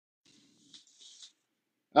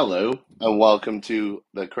Hello, and welcome to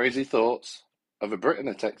the crazy thoughts of a Brit and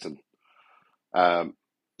a Texan. Um,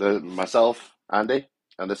 myself, Andy,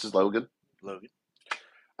 and this is Logan. Logan.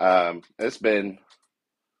 It's been,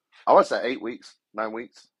 I want to say 8 weeks, 9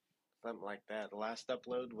 weeks. Something like that. The last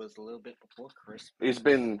upload was a little bit before Christmas. He's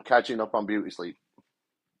been catching up on beauty sleep.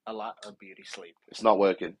 A lot of beauty sleep. It's not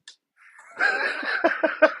working.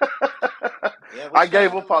 Yeah, I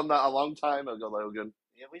gave up on that a long time ago, Logan.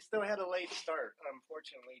 Yeah, we still had a late start,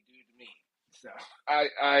 unfortunately, due to me. So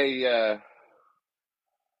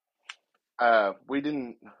We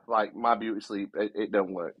didn't like my beauty sleep. It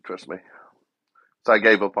don't work. Trust me. So I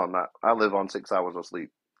gave up on that. I live on 6 hours of sleep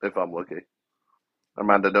if I'm lucky.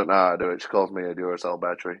 Amanda don't know how to do it. She calls me a Duracell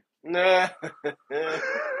battery. nah.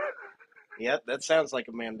 Yep, that sounds like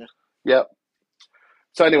Amanda. Yep.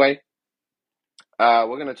 So anyway,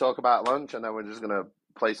 we're gonna talk about lunch, and then we're just gonna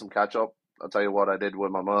play some catch up. I'll tell you what I did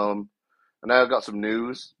with my mom, and then I've got some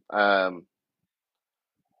news. And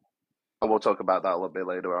we'll talk about that a little bit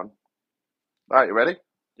later on. All right, you ready?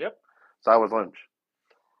 Yep. So how was lunch?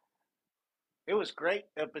 It was great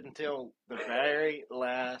up until the very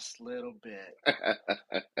last little bit.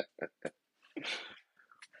 Do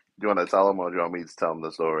you want to tell them, or do you want me to tell them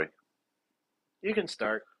the story? You can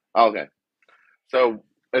start. Okay. So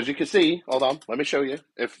as you can see, hold on, let me show you.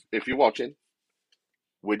 If you're watching,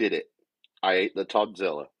 we did it. I ate the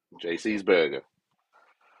Todzilla, JC's burger,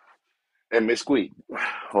 and Mesquite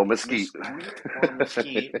or Mesquite, Mesquite or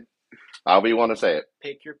mesquite. however you want to say it.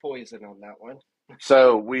 Pick your poison on that one.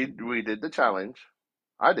 So we did the challenge.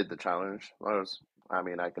 I did the challenge. I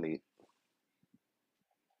mean, I can eat.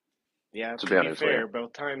 Yeah, To to be be honest with you. fair,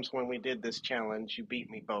 both times when we did this challenge, you beat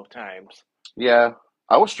me both times. Yeah,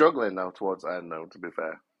 I was struggling though towards the end though. To be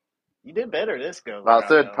fair, You did better this go that around,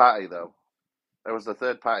 third though. party though. It was the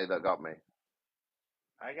third party that got me.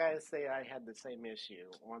 I gotta say, I had the same issue.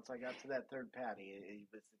 Once I got to that third patty, it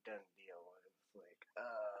was a done deal. It was like,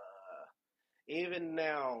 even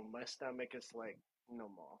now, my stomach is like, no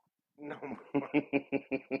more, no more,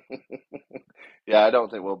 Yeah, I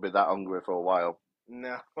don't think we'll be that hungry for a while.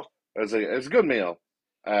 no. It's a good meal.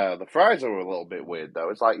 The fries are a little bit weird though.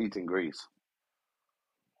 It's like eating grease.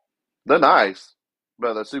 They're nice,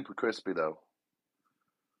 but they're super crispy though.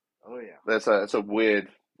 Oh yeah, It's a weird,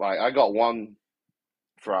 like I got one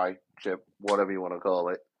fry chip, whatever you want to call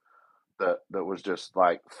it, that was just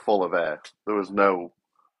like full of air. There was no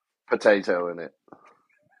potato in it.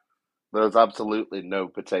 There was absolutely no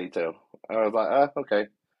potato. I was like, okay.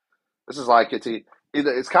 This is like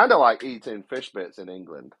it's kind of like eating fish bits in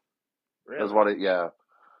England. Is really? what it yeah.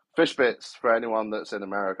 Fish bits for anyone that's in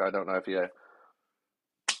America. I don't know if you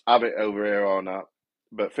have it over here or not,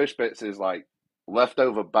 but fish bits is like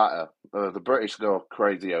leftover batter. The British go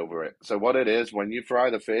crazy over it. So what it is when you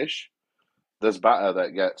fry the fish, there's batter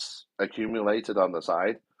that gets accumulated on the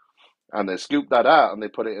side, and they scoop that out and they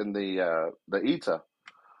put it in the eater.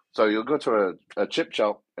 So you'll go to a chip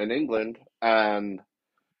shop in England, and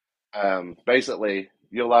basically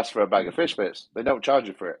you'll ask for a bag of fish bits. They don't charge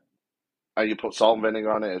you for it, and you put salt and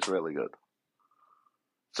vinegar on it. It's really good.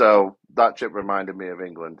 So that chip reminded me of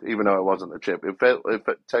England, even though it wasn't a chip. It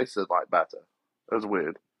tasted like batter. It was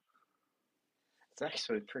weird. It's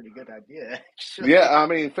actually a pretty good idea, Yeah, actually. I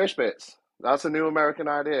mean fish bits. That's a new American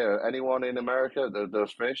idea. Anyone in America that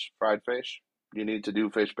does fish, fried fish, you need to do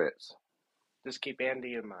fish bits. Just keep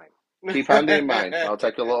Andy in mind. Keep handy in mind. I'll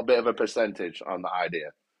take a little bit of a percentage on the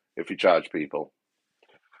idea if you charge people.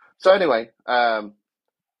 So anyway,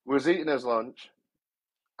 we was eating his lunch,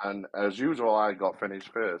 and as usual, I got finished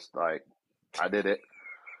first. Like I did it,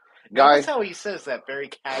 Notice guy. how he says that very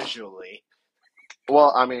casually.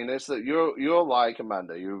 Well, I mean, it's that you're like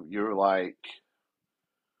Amanda. You're like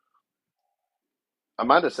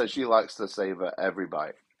Amanda says she likes to savor every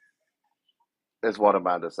bite. Is what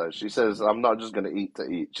Amanda says. She says I'm not just going to eat to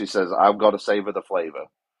eat. She says I've got to savor the flavor.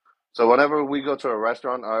 So whenever we go to a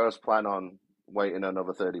restaurant, I always plan on waiting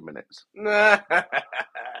another 30 minutes.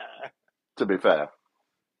 To be fair,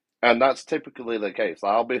 and that's typically the case.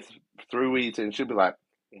 I'll be through eating. She'll be like,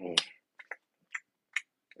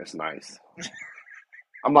 it's nice.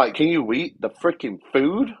 I'm like, can you eat the freaking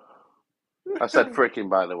food? I said freaking,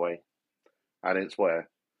 by the way. I didn't swear.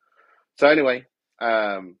 So anyway,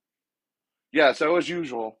 yeah. So as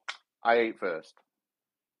usual, I ate first,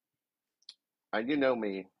 and you know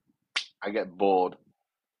me, I get bored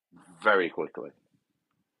very quickly.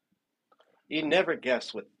 You never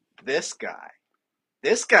guess what this guy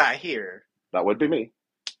here, That would be me.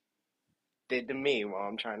 did to me while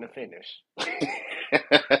I'm trying to finish.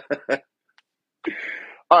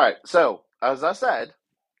 All right. So as I said,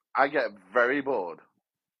 I get very bored,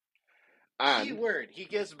 mind, word. He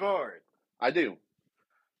gets bored. I do.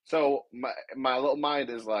 So my little mind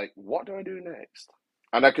is like, what do I do next?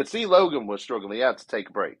 And I could see Logan was struggling. He had to take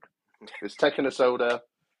a break. He was taking a soda,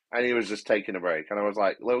 and he was just taking a break. And I was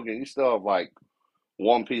like, Logan, you still have like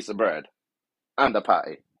one piece of bread and a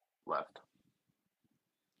patty left.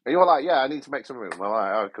 And you were like, yeah, I need to make some room. I'm like,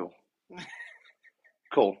 all right, cool.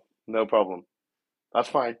 Cool. No problem. That's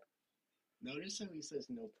fine. Notice how he says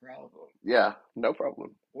no problem. Yeah, no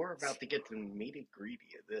problem. We're about to get to the nitty gritty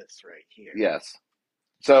of this right here. Yes.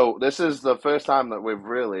 So this is the first time that we've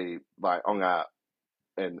really like hung out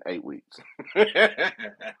in 8 weeks.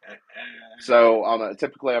 So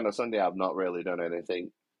typically on a Sunday, I've not really done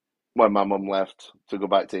anything when my mum left to go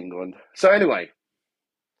back to England. So anyway,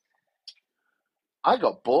 I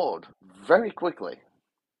got bored very quickly,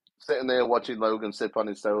 sitting there watching Logan sip on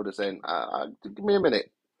his soda, saying, "Give me a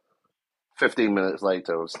minute." 15 minutes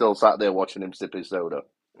later, I was still sat there watching him sip his soda.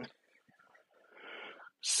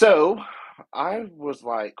 So I was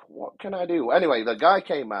like, "What can I do?" Anyway, the guy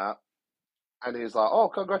came out and he's like, "Oh,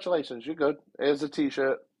 congratulations, you're good. Here's a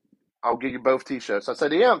T-shirt. I'll give you both T-shirts." I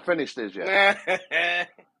said, "He hasn't finished his yet.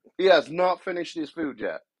 He has not finished his food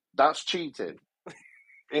yet. That's cheating.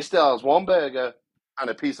 He still has one burger and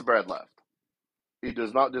a piece of bread left. He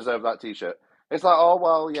does not deserve that T-shirt." It's like, "Oh,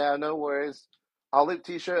 well, yeah, no worries. I'll leave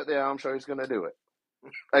T-shirt there. I'm sure he's going to do it."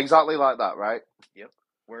 Exactly like that, right? Yep,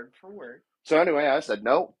 word for word. So anyway, I said,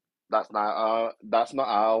 "No, that's not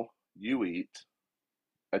how you eat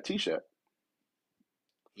a T-shirt.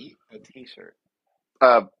 Eat a T-shirt.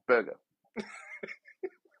 Burger."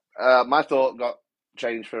 My thought got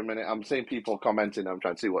changed for a minute. I'm seeing people commenting. I'm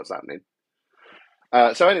trying to see what's happening.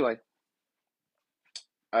 So anyway,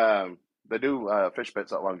 they do fish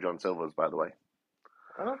bits at Long John Silver's, by the way.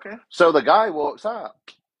 Okay. So the guy walks out.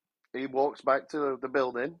 He walks back to the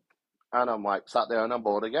building, and I'm like, sat there and I'm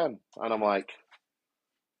bored again. And I'm like,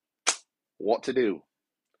 what to do?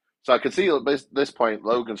 So I could see at this point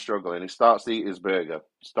Logan's struggling. He starts to eat his burger,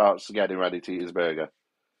 starts getting ready to eat his burger.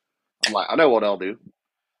 I'm like, I know what I'll do.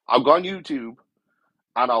 I'll go on YouTube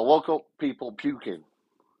and I'll look up people puking.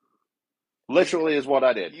 Literally is what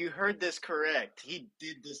I did. You heard this correct. He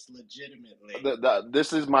did this legitimately.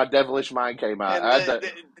 This is my devilish mind came out.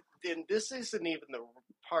 And this isn't even the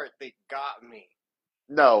part that got me.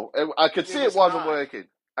 No, I could see it wasn't not. working.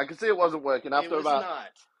 I could see it wasn't working after about. Not.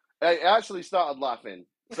 I actually started laughing.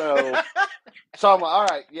 So I'm like, all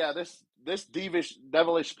right, yeah, this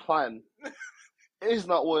devilish plan is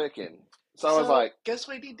not working. So I was like, guess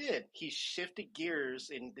what he did? He shifted gears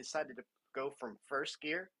and decided to go from first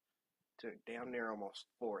gear to down near almost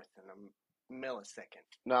fourth in a millisecond.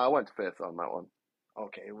 No, I went to fifth on that one.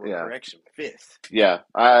 Okay, well, correction, fifth. Yeah,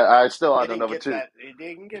 I still had another two. It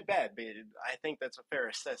didn't get bad, but I think that's a fair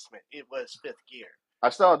assessment. It was fifth gear. I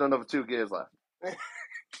still had another 2 gears left.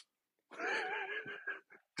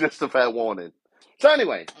 Just a fair warning. So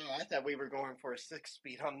anyway. Oh, I thought we were going for a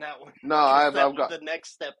 6-speed on that one. No, I've got the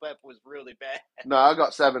next step up was really bad. No, I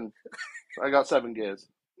got 7. I got 7 gears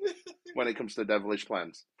when it comes to devilish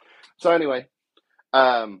plans. So anyway,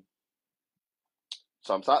 so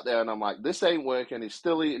I'm sat there and I'm like, this ain't working. He's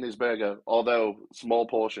still eating his burger, although small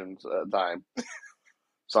portions at a time.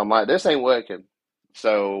 So I'm like, this ain't working.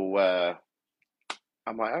 So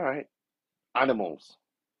I'm like, all right, animals.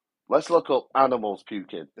 Let's look up animals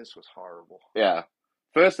puking. This was horrible. Yeah.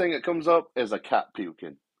 First thing that comes up is a cat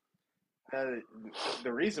puking. The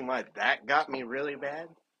reason why that got me really bad,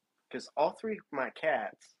 because all 3 of my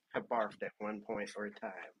cats have barfed at one point or a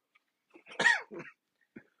time.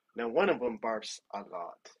 Now, one of them barfs a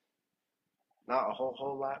lot. Not a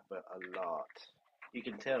whole lot, but a lot. You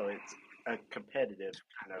can tell it's a competitive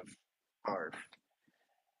kind of barf.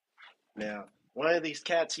 Now, one of these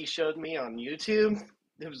cats he showed me on YouTube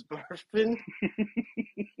that was barfing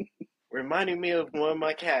reminded me of one of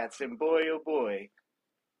my cats, and boy, oh boy,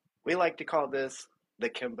 we like to call this the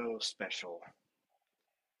Kimbo Special.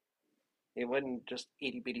 It wasn't just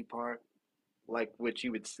itty-bitty part like what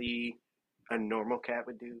you would see a normal cat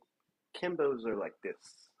would do. Kimbos are like this.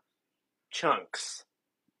 Chunks.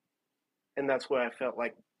 And that's what I felt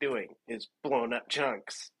like doing, is blowing up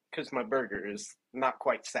chunks, because my burger is not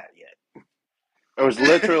quite sat yet. It was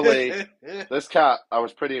literally, this cat, I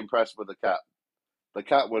was pretty impressed with the cat. The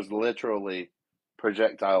cat was literally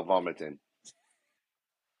projectile vomiting.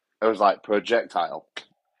 It was like projectile.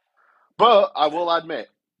 But I will admit,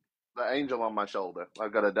 the angel on my shoulder.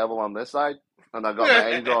 I've got a devil on this side, and I've got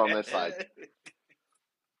the angel on this side.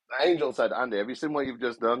 The angel said, Andy, have you seen what you've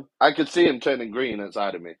just done? I could see him turning green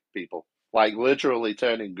inside of me, people. Like, literally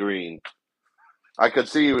turning green. I could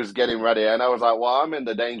see he was getting ready, and I was like, well, I'm in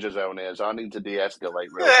the danger zone here, so I need to de-escalate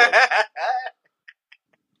real quick.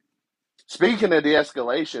 Speaking of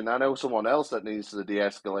de-escalation, I know someone else that needs to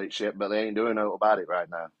de-escalate shit, but they ain't doing nothing about it right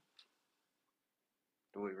now.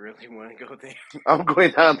 Do we really want to go there? I'm going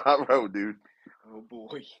down that road, dude. Oh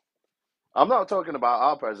boy. I'm not talking about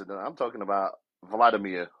our president. I'm talking about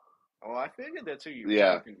Vladimir. Oh, I figured that's who you were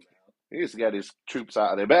Yeah, talking about. he needs to get his troops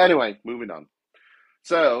out of there. But anyway, moving on.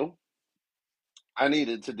 So I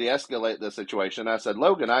needed to de-escalate the situation. I said,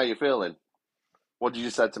 Logan, how are you feeling? What did you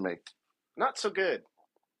say to me? Not so good.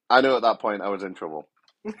 I knew at that point I was in trouble.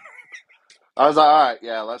 I was like, all right,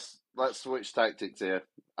 yeah, let's switch tactics here.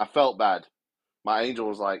 I felt bad. My angel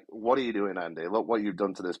was like, what are you doing, Andy? Look what you've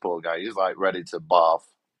done to this poor guy. He's like ready to barf.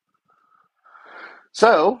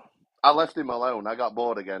 So I left him alone. I got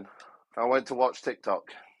bored again. I went to watch TikTok.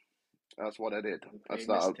 That's what I did. I Famous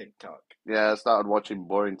started, TikTok. yeah, I started watching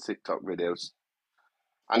boring TikTok videos.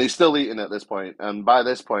 And he's still eating at this point. And by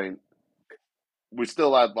this point, we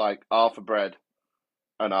still had like half a bread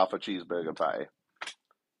and half a cheeseburger patty.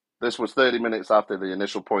 This was 30 minutes after the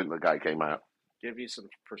initial point the guy came out. Give you some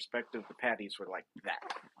perspective, the patties were like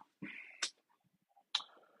that.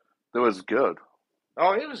 It was good.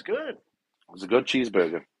 Oh, it was good. It was a good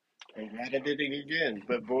cheeseburger. I added it again,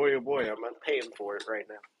 but boy, oh boy, I'm not paying for it right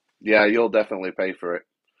now. Yeah, you'll definitely pay for it.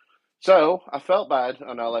 So I felt bad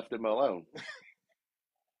and I left him alone.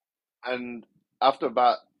 And after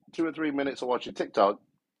about 2 or 3 minutes of watching TikTok,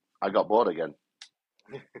 I got bored again.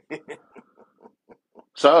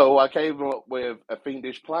 So I came up with a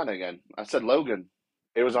fiendish plan again. I said, Logan,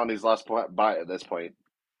 it was on his last bite at this point.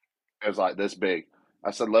 It was like this big.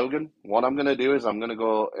 I said, Logan, what I'm going to do is I'm going to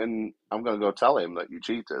go tell him that you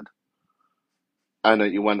cheated and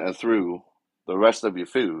that you went and threw the rest of your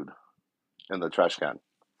food in the trash can.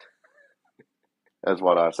 That's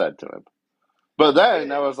what I said to him. But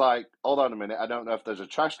then I was like, hold on a minute. I don't know if there's a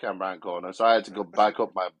trash can around corner. So I had to go back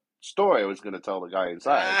up my story I was going to tell the guy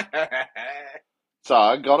inside. So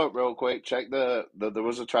I got up real quick, checked there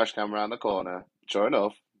was a trash can around the corner. Sure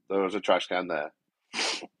enough, there was a trash can there.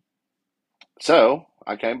 So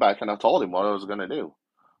I came back and I told him what I was going to do.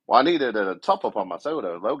 Well, I needed a top up on my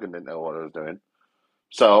soda. Logan didn't know what I was doing.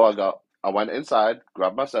 So I went inside,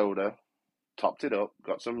 grabbed my soda, topped it up,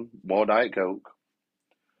 got some more Diet Coke.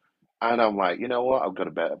 And I'm like, you know what? I've got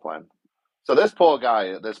a better plan. So this poor guy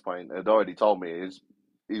at this point had already told me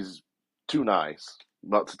he's too nice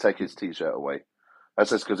not to take his t-shirt away. I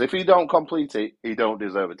says, because if he don't complete it, he don't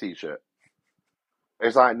deserve a t-shirt.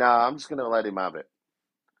 It's like, nah, I'm just going to let him have it.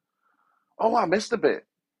 Oh, I missed a bit.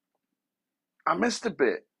 I missed a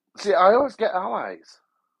bit. See, I always get allies.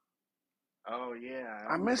 Oh yeah,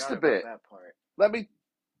 I I missed forgot a about bit. that part. Let me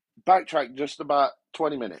backtrack just about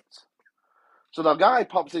 20 minutes. So the guy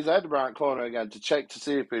pops his head around the corner again to check to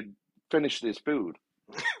see if he'd finished his food.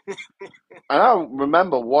 And I don't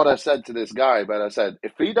remember what I said to this guy, but I said,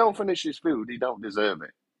 if he don't finish his food, he don't deserve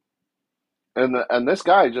it. And this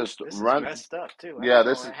guy just This is ran. messed up too. I Yeah, don't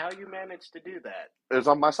this know is how you managed to do that. it was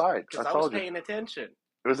on my side. I Because I was told you. paying attention.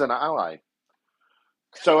 It was an ally.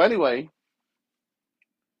 So anyway,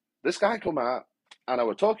 this guy come out and I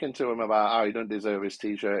was talking to him about how he don't deserve his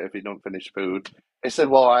t-shirt if he don't finish food. He said,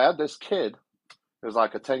 well, I had this kid. It was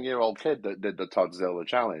like a 10-year-old kid that did the Todzilla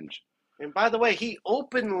challenge. And by the way, he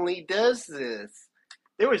openly does this.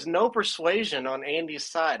 There was no persuasion on Andy's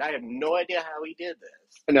side. I have no idea how he did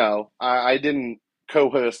this. No, I didn't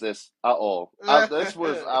coerce this at all. This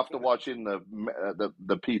was after watching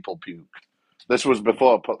the people puke. This was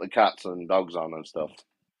before I put the cats and dogs on and stuff.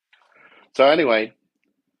 So anyway,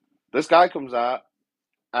 this guy comes out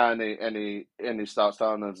and he starts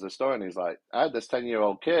telling us the story, and he's like, I had this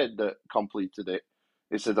 10-year-old kid that completed it.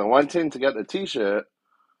 He said, I went in to get the t-shirt,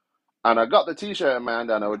 and I got the t-shirt in my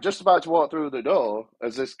hand, and I was just about to walk through the door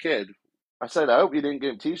as this kid. I said, I hope you didn't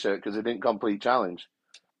give him t-shirt because he didn't complete challenge.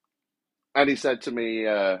 And he said to me,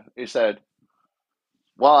 well,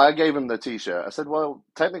 I gave him the t-shirt. I said, well,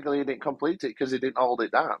 technically he didn't complete it because he didn't hold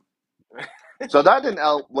it down. So that didn't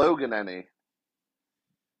help Logan any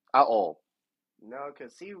at all. No,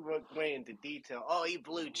 because he went into detail. Oh, he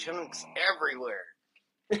blew chunks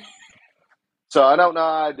everywhere. So I don't know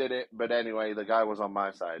how I did it, but anyway, the guy was on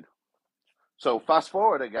my side. So fast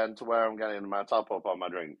forward again to where I'm getting my top up on my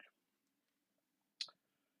drink.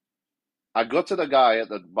 I go to the guy at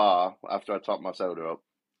the bar after I top my soda up,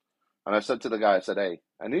 and I said to the guy, I said, hey,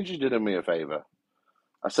 I need you to do me a favor.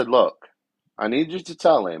 I said, look, I need you to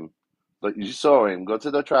tell him that you saw him go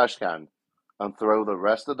to the trash can and throw the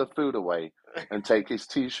rest of the food away and take his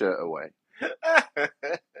t-shirt away.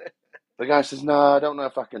 The guy says, no, I don't know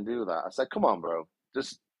if I can do that. I said, come on, bro,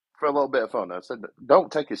 just for a little bit of fun. I said,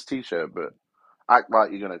 don't take his t-shirt, but act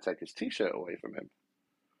like you're going to take his t-shirt away from him.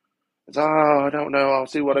 It's, oh, I don't know. I'll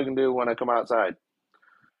see what I can do when I come outside.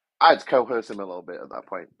 I had to coerce him a little bit at that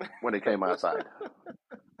point when he came outside.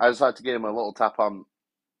 I just had to give him a little tap on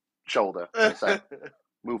shoulder and say,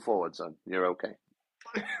 "Move forward, son. You're okay."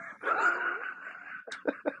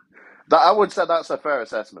 That I would say that's a fair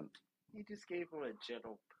assessment. You just gave him a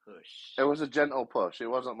gentle push. It was a gentle push. It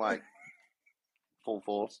wasn't like full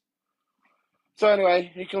force. So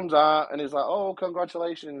anyway, he comes out and he's like, "Oh,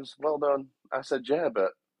 congratulations, well done." I said, "Yeah,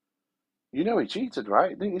 but you know he cheated,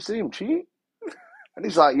 right? Didn't you see him cheat?" And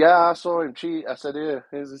he's like, "Yeah, I saw him cheat." I said, "Here,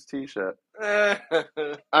 here's his T-shirt."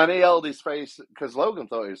 And he held his face because Logan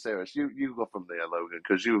thought he was serious. You go from there, Logan,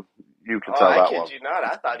 because you can Oh, tell I that kid one. you not.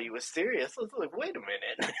 I thought he was serious. I was like, wait a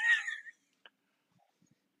minute.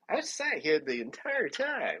 I sat here the entire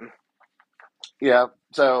time. Yeah.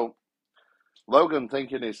 So Logan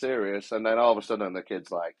thinking he's serious, and then all of a sudden the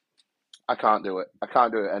kid's like, "I can't do it. I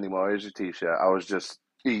can't do it anymore. Here's your T-shirt. I was just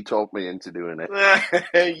he talked me into doing it."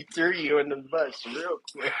 He threw you under the bus real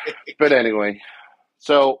quick. But anyway,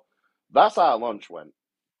 so that's how lunch went.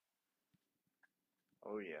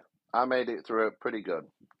 Oh, yeah. I made it through it pretty good.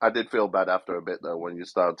 I did feel bad after a bit though when you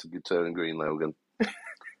started to turn green, Logan.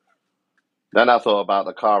 Then I thought about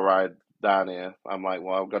the car ride down here. I'm like,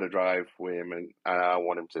 well, I've got to drive with him, and I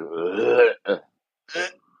want him to.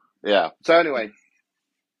 Yeah. So anyway,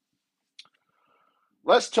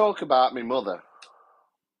 let's talk about my mother.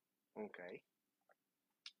 Okay.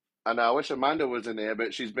 And I wish Amanda was in here,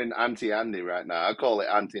 but she's been Auntie Andy right now. I call it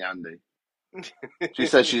Auntie Andy. She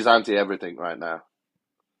says she's anti everything right now.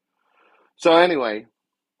 So anyway,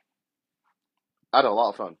 I had a lot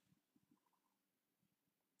of fun.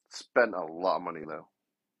 Spent a lot of money though.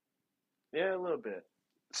 Yeah, a little bit.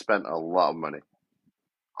 Spent a lot of money.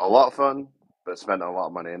 A lot of fun, but spent a lot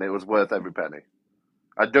of money, and it was worth every penny.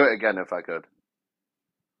 I'd do it again if I could.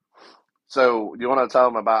 So, you want to tell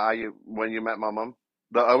them about when you met my mum?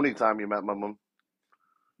 The only time you met my mum?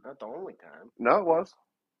 Not the only time. No, it was.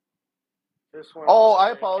 This one Oh, I I saw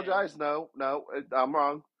her at apologize. Canes. No, I'm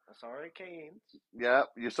wrong. I saw her at Canes. Yeah,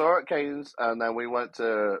 you saw it at Canes, and then we went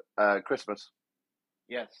to Christmas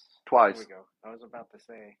Yes. There we twice. go. I was about to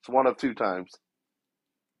say. It's one of two times.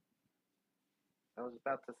 I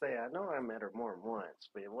know I met her more than once,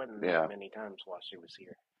 but it wasn't Yeah, that many times while she was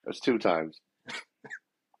here. it was two times.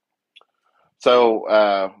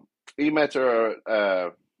 So he met her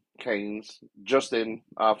at Canes. Justin,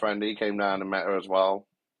 our friend, he came down and met her as well.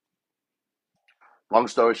 Long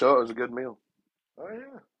story short, it was a good meal. Oh,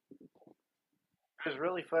 yeah. It was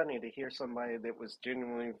really funny to hear somebody that was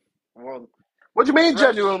genuinely, well, What do you mean, fresh.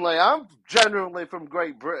 genuinely? I'm genuinely from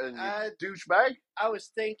Great Britain, I, you douchebag. I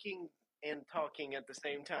was thinking and talking at the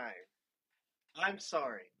same time. I'm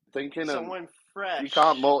sorry. Thinking and Someone you fresh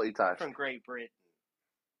can't multitask. from Great Britain.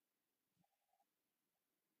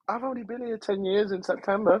 I've only been here 10 years in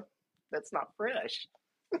September. That's not fresh.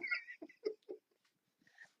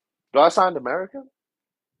 Do I sound American?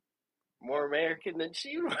 More American than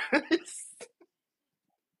she was.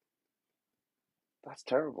 That's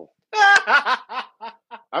terrible. I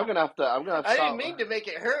I'm gonna have to didn't start. mean to make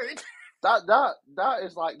it hurt. That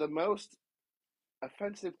is like the most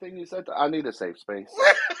offensive thing you said. I need a safe space.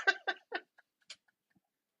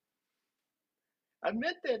 I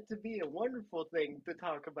meant that to be a wonderful thing to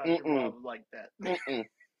talk about your Mm-mm. mom like that. Mm-mm.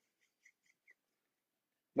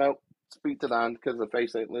 No, speak to Dan because the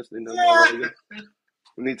face ain't listening no more. Logan.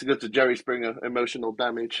 We need to go to Jerry Springer. Emotional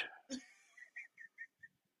damage.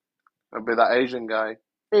 I'll be that Asian guy.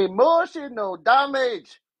 Emotional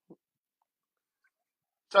damage.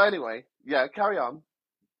 So anyway, yeah, carry on,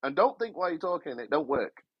 and don't think while you're talking it don't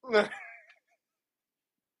work. Damn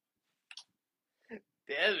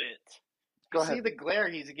it. Go You ahead. see the glare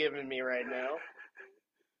he's giving me right now?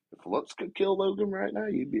 If looks could kill Logan right now,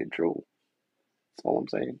 you'd be in trouble. That's all I'm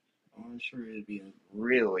saying. I'm sure it'd be a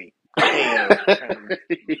really pale kind of...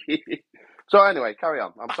 So anyway, carry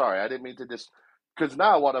on. I'm sorry, I didn't mean to just because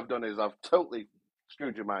now what I've done is I've totally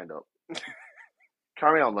screwed your mind up.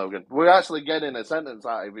 Carry on, Logan. We're actually getting a sentence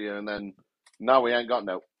out of you, and then now we ain't got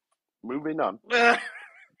no. Moving on.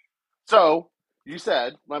 So you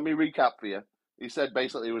said, let me recap for you. You said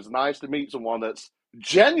basically it was nice to meet someone that's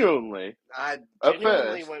genuinely I at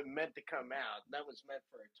genuinely first. was meant to come out. That was meant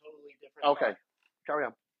for a totally different Okay, part. carry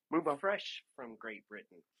on. Move on. Fresh from Great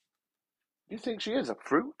Britain. You think she is a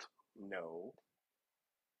fruit? No.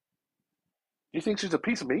 You think she's a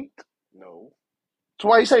piece of meat? No. So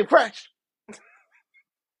why are you saying fresh?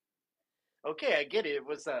 Okay, I get it. It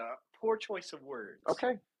was a poor choice of words.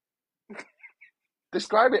 Okay.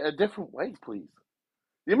 Describe it a different way, please.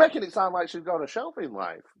 You're making it sound like she's got a shelf in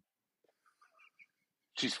life.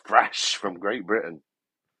 She's fresh from Great Britain.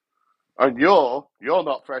 And you're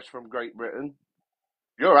not fresh from Great Britain.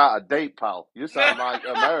 You're out of date, pal. You sound like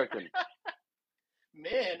American.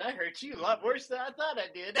 Man, I hurt you a lot worse than I thought I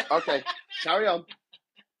did. Okay, carry on.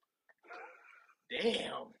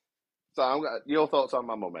 Damn. So your thoughts on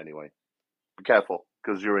my mum anyway. Be careful,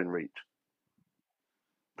 because you're in reach.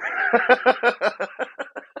 I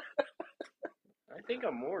think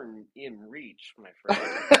I'm more in reach, my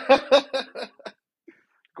friend.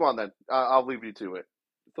 Go on then. I'll leave you to it.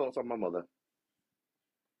 Thoughts on my mother?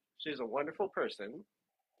 She's a wonderful person.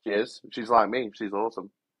 She is. She's like me. She's awesome.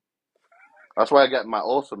 That's where I get my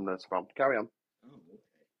awesomeness from. Carry on. Oh, okay.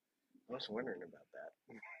 I was wondering about that.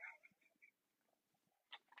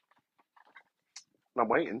 I'm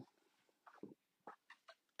waiting.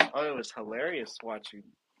 Oh, it was hilarious watching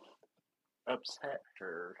upset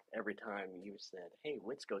her every time you said, "Hey,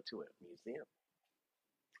 let's go to a museum."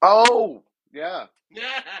 Oh, yeah.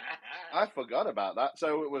 I forgot about that.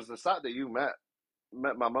 So it was the Saturday you met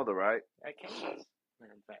my mother, right? At Canes,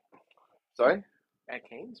 matter of fact. Sorry? At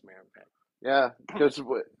Canes, matter of fact. Yeah, because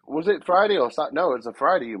was it Friday or Saturday? No, it was a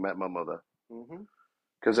Friday you met my mother. Mm-hmm.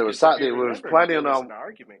 Because it was If you Saturday. We was remember, planning there was on. an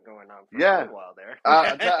argument going on for Yeah. a little while there.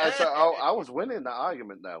 So I was winning that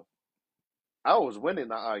argument though. I was winning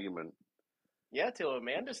that argument. Yeah, till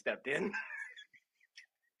Amanda stepped in.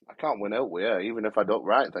 I can't win out with her, even if I don't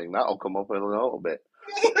write thing. That'll come up in a little bit.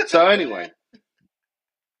 So anyway.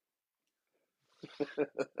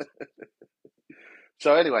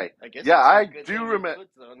 I guess yeah, I it's a good do thing remember. your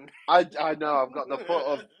foot's on. I know I've got the foot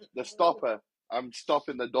of the stopper. I'm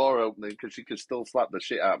stopping the door opening because she could still slap the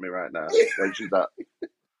shit out of me right now when she's that.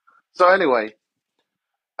 So anyway,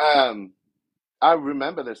 I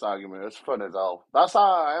remember this argument. It was fun as hell. That's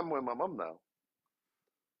how I am with my mum now.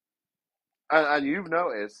 And you've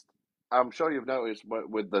noticed, I'm sure you've noticed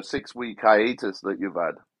with the 6 week hiatus that you've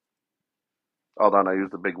had. Hold on, I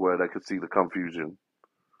used the big word. I could see the confusion.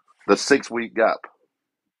 The 6 week gap.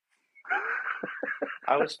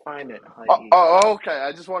 I was fine at Okay.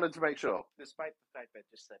 I just wanted to make sure. despite the fact that I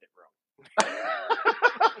just said it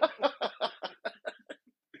wrong.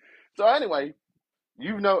 So anyway,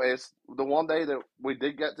 you've noticed the one day that we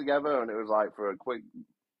did get together and it was like for a quick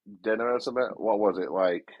dinner or something. What was it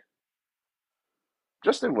like?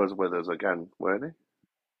 Justin was with us again, weren't he?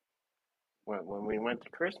 When we went to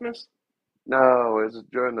Christmas? No, it was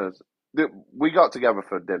during we got together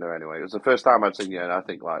for dinner anyway. It was the first time I'd seen you in I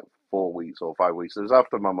think like 4 weeks or 5 weeks. It was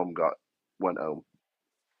after my mum went home.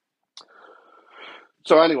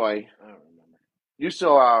 So anyway, I don't remember. you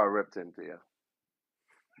saw how I ripped into you.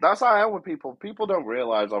 That's how I am with people. People don't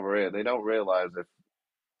realize over here. They don't realize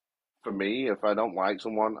for me, if I don't like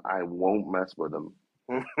someone, I won't mess with them.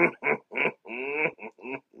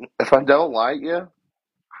 If I don't like you,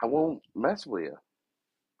 I won't mess with you.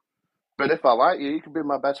 But if I like you, you can be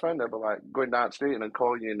my best friend. I'll be like going down the street and then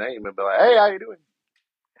calling your name and be like, "Hey, how you doing?"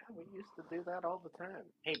 Yeah, we used to do that all the time.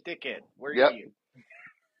 Hey, dickhead, where Yep. are you?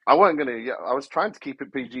 I wasn't gonna. Yeah, I was trying to keep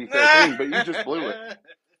it PG-13, but you just blew it.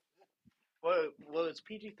 Well, it's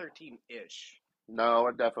PG-13 ish.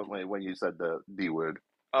 No, definitely when you said the D word.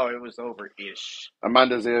 Oh, it was over ish.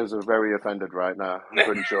 Amanda's ears are very offended right now. I'm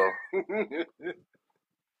pretty sure.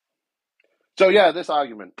 So yeah, this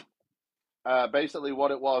argument. Basically, what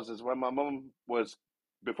it was is when my mum was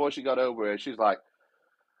before she got over here, she's like,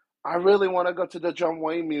 "I really want to go to the John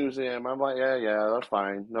Wayne Museum." I'm like, "Yeah, that's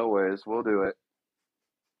fine. No worries, we'll do it."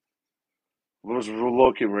 I was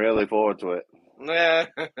looking really forward to it.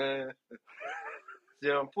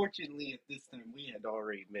 So unfortunately, at this time, we had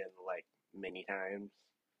already been like many times.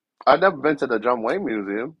 I've never been to the John Wayne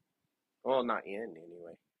Museum. Well, not in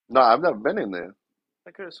anyway. No, I've never been in there.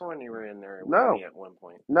 I could have sworn you were in there with No. me at one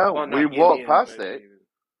point. No, Well, we not walked in, past but it.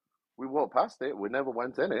 We walked past it. We never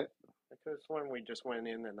went in it. I could have sworn we just went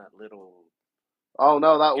in that little. Oh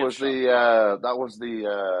no, that Gift was shop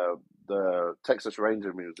the Texas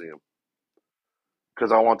Ranger Museum.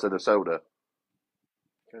 Because I wanted a soda.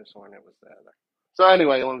 Could have sworn it was that. So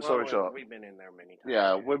anyway, long story Well, short, we've been in there many times.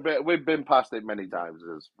 yeah, we've been past it many times.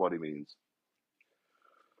 Is what he means.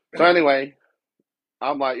 So anyway,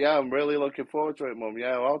 I'm like, yeah, I'm really looking forward to it, Mum.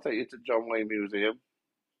 Yeah, I'll take you to John Wayne Museum.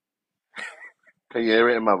 Can you hear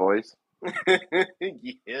it in my voice?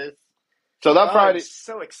 Yes. So that Friday, I'm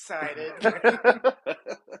so excited.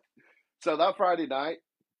 so that Friday night,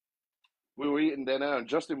 we were eating dinner, and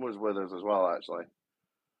Justin was with us as well, actually.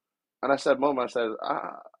 And I said, Mum,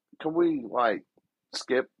 can we like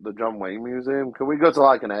skip the John Wayne Museum? Can we go to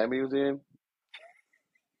like an air museum?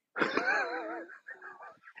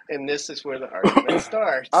 And this is where the argument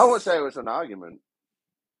starts. I wouldn't say it was an argument.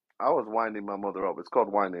 I was winding my mother up. It's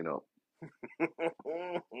called winding up.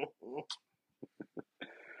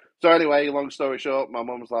 So anyway, long story short, my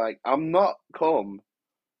mum was like, "I'm not come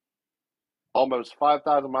almost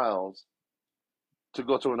 5,000 miles to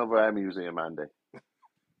go to another air museum, Andy."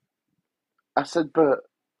 I said, "But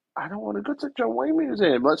I don't want to go to John Wayne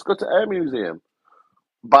Museum. Let's go to Air Museum."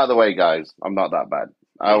 By the way, guys, I'm not that bad.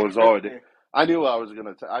 I was already, I knew I was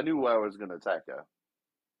gonna, I knew where I was gonna take her.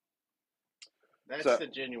 That's So the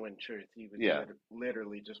genuine truth. He was yeah,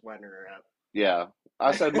 literally just winding her up. yeah.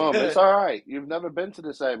 I said, "Mum, it's all right. You've never been to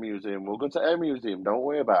this Air Museum. We'll go to Air Museum. Don't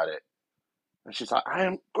worry about it." And she's like, "I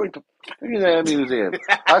am going to the Air Museum."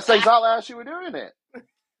 That's exactly how she was doing it.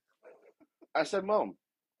 I said, "Mum,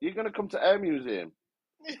 you're gonna come to Air Museum."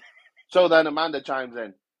 So then Amanda chimes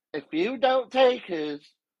in. "If you don't take us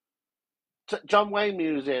to John Wayne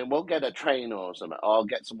Museum, we'll get a train or something, or I'll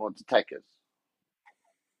get someone to take us."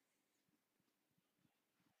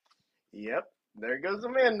 Yep, there goes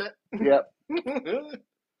Amanda. Yep.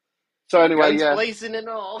 So anyway, Guns yeah, blazing and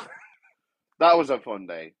all. that was a fun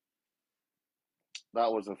day.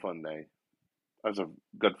 That was a fun day. That was a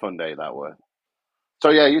good fun day that was. So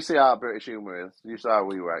yeah, you see how British humor is. You saw how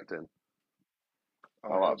we were acting.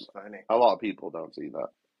 Oh, A it lot, was funny. a lot of people don't see that.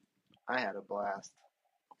 I had a blast.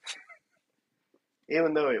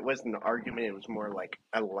 Even though it wasn't an argument, it was more like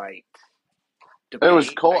a light It was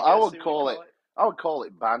debate, cool. I guess you would call it. I would call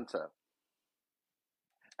it banter.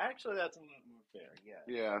 Actually, that's a lot more fair. Yeah,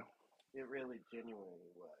 Yeah, it really genuinely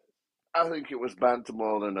was. I think it was banter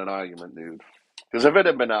more than an argument, dude. Because if it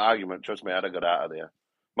had been an argument, trust me, I'd have got out of there.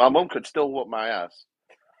 My mum could still whoop my ass.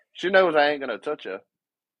 She knows I ain't gonna touch her.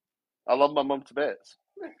 I love my mum to bits.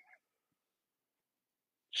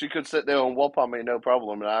 She could sit there and whoop on me, no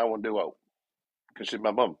problem, and I wouldn't do it because she's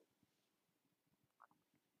my mum.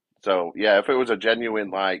 So yeah, if it was a genuine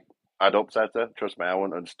like I'd upset her, trust me, I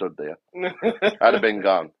wouldn't have stood there. I'd have been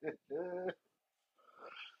gone.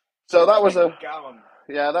 So that was a gone.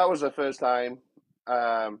 yeah, that was the first time.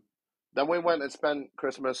 Um, then we went and spent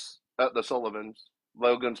Christmas at the Sullivans,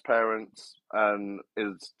 Logan's parents and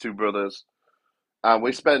his two brothers, and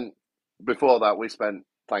we spent before that we spent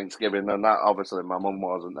Thanksgiving, and that obviously my mum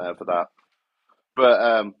wasn't there for that, but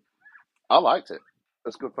I liked it.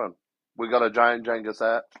 It's good fun. We got a giant Jenga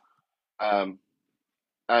set. Um,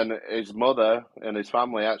 and his mother and his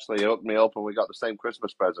family actually hooked me up, and we got the same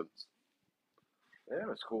Christmas presents. Yeah, it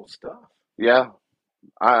was cool stuff. Yeah,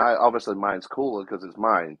 I obviously mine's cooler because it's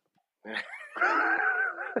mine.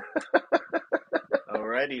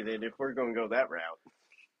 Alrighty then, if we're gonna go that route.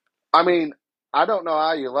 I mean, I don't know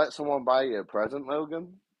how you let someone buy you a present,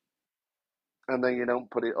 Logan, and then you don't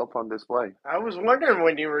put it up on display. I was wondering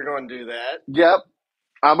when you were going to do that. Yep,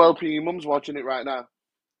 I'm hoping your mum's watching it right now.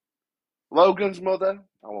 Logan's mother,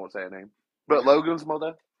 I won't say her name, but Logan's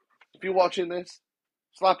mother, if you're watching this,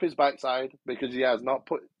 slap his backside because he has not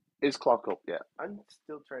put his clock up yet. I'm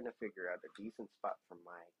still trying to figure out a decent spot for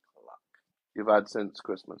my clock. You've had since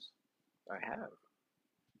Christmas. I have.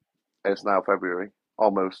 It's now February,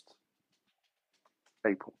 almost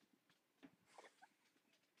April.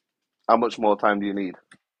 How much more time do you need?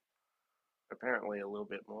 Apparently a little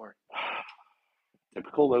bit more.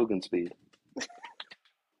 Typical Logan speed.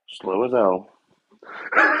 Slow as hell.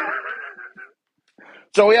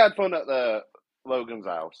 So we had fun at the Logan's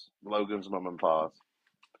house, Logan's mum and pa's,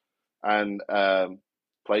 and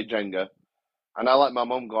played Jenga. And I let my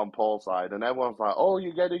mum go on Paul's side, and everyone's like, "Oh,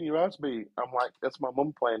 you're getting your ass beat." I'm like, "That's my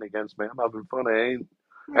mum playing against me. I'm having fun.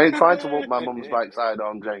 I ain't trying to whoop my mum's backside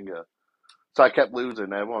on Jenga." So I kept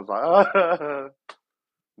losing. Everyone's like, "Ah."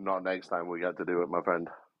 Not next time we get to do it, my friend.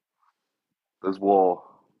 There's war.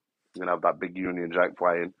 You're gonna have that big Union Jack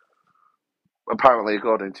flying. Apparently,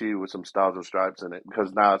 according to you, with some stars and stripes in it,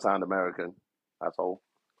 because now I sound American. That's all.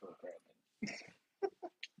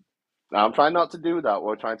 Now, I'm trying not to do that.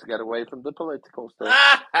 We're trying to get away from the political stuff.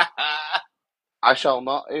 I shall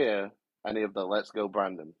not hear any of the "Let's Go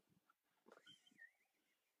Brandon."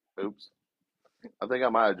 Oops. I think I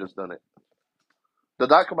might have just done it. Did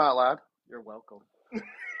that come out loud? You're welcome.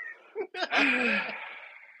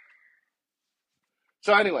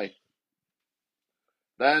 So anyway,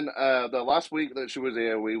 then the last week that she was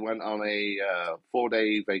here, we went on a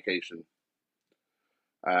 4-day vacation,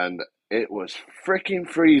 and it was freaking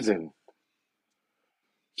freezing.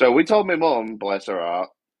 So we told my mum, bless her heart,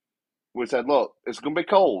 we said, "Look, it's gonna be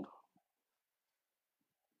cold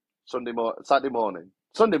Sunday morning,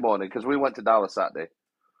 because we went to Dallas Saturday.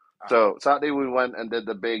 So Saturday we went and did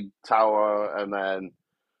the big tower,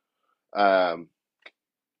 um,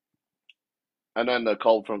 and then the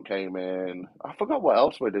cold front came in. I forgot what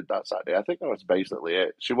else we did that Saturday. I think that was basically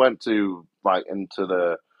it. She went to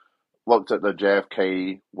looked at the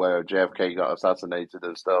JFK where JFK got assassinated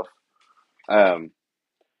and stuff. Um,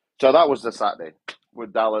 So that was the Saturday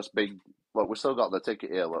with Dallas. Big look, we still got the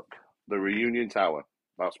ticket here. Look, the Reunion Tower.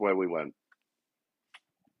 That's where we went.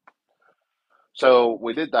 So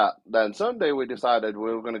we did that. Then Sunday we decided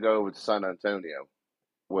we were going to go over to San Antonio,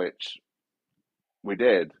 which we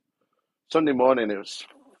did. Sunday morning it was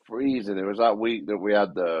freezing. It was that week that we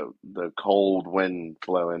had the cold wind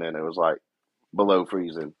blowing in. It was like below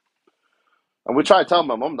freezing. And we tried telling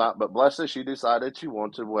my mum that, but bless her, she decided she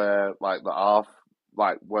wanted to wear like the half,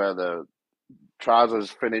 like where the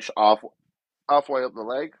trousers finish halfway up the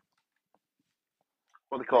leg.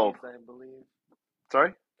 What are they called? Capris, I believe.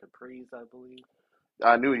 Sorry, Capris, I believe.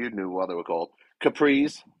 I knew you knew what they were called.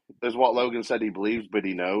 Capris is what Logan said he believes, but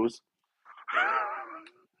he knows.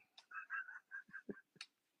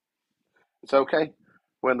 It's okay.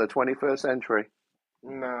 We're in the 21st century.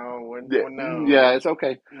 No, Yeah, no, yeah, it's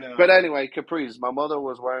okay. no. But anyway, capris. My mother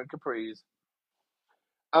was wearing capris,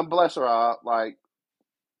 and bless her heart, like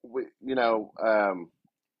we,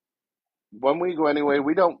 when we go anyway,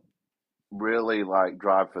 we don't really like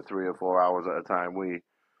drive for 3 or 4 hours at a time.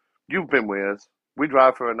 You've been with us. We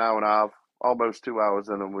drive for an hour and a half, almost 2 hours,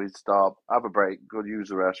 and then we stop, have a break, go use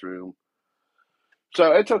the restroom.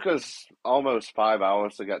 So it took us almost 5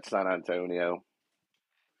 hours to get to San Antonio.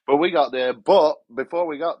 But we got there. But before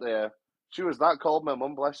we got there, she was that cold. My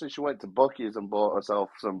mum, bless her, she went to Bucky's and bought herself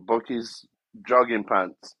some Bucky's jogging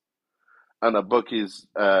pants and a Bucky's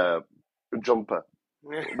jumper.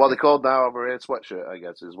 What they called now over here, sweatshirt, I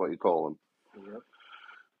guess is what you call them. Yep.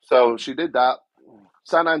 So she did that.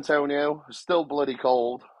 San Antonio, still bloody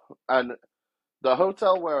cold. And the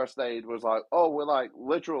hotel where I stayed was like, oh, we're like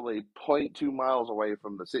literally zero point 0.2 miles away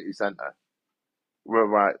from the city center.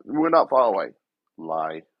 We're not far away.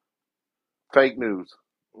 Lie. Fake news.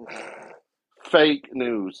 Fake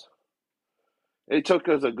news. It took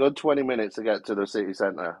us a good 20 minutes to get to the city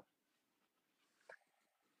center.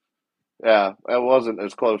 Yeah, it wasn't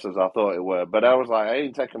as close as I thought it were. But I was like, I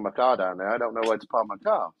ain't taking my car down there. I don't know where to park my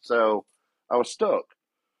car. So I was stuck.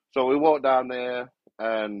 So we walked down there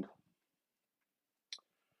and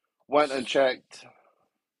went and checked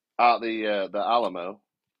out the Alamo,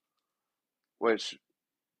 which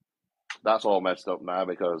that's all messed up now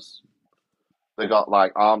because they got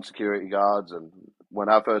like armed security guards. And when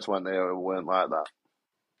I first went there, it weren't like that.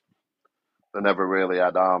 They never really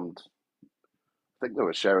had armed. I think there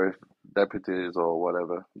were sheriff deputies or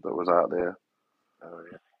whatever that was out there. Oh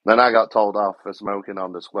yeah. Then I got told off for smoking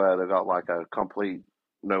on the square. They got like a complete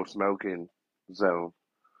no smoking zone.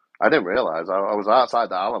 I didn't realize I was outside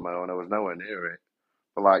the Alamo and I was nowhere near it.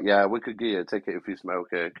 But like, yeah, we could get you a ticket if you smoke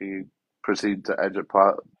here. Can you proceed to edge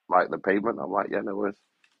apart like the pavement? I'm like, yeah, no worries.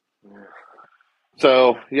 Yeah.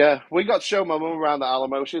 So yeah, we got to show my mum around the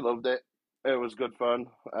Alamo. She loved it. It was good fun.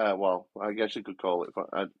 Well, I guess you could call it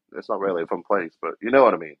fun. It's not really a fun place, but you know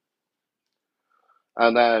what I mean.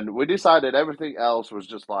 And then we decided everything else was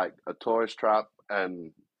just like a tourist trap,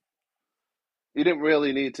 and you didn't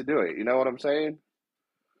really need to do it. You know what I'm saying?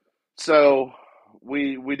 So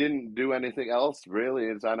we didn't do anything else really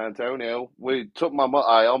in San Antonio. We took my mother.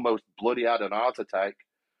 I almost bloody had an heart attack.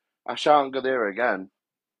 I shan't go there again.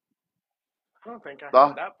 I don't think I heard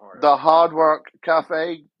The that part. the Hard Rock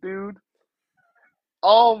Cafe, dude.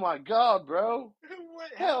 Oh my God, bro.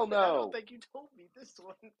 What Hell happened? I don't no. think you told me this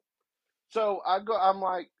one. So I'm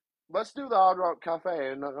like, let's do the Hard Rock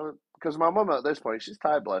Cafe, and because my mum at this point, she's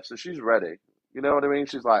tired, blessed, so she's ready. You know what I mean?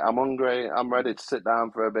 She's like, I'm hungry. I'm ready to sit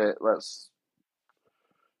down for a bit. Let's.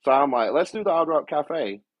 So I'm like, let's do the Hard Rock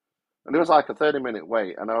Cafe, and it was like a 30-minute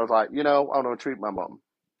wait, and I was like, I'm gonna treat my mum,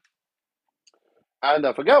 and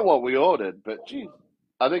I forget what we ordered, but geez,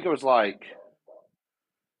 I think it was like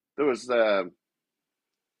there was.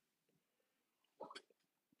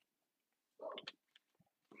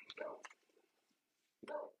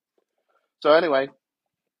 So anyway,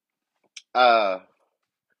 uh,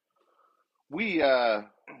 we I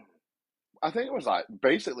think it was like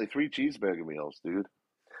basically 3 cheeseburger meals, dude.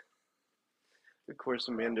 Of course,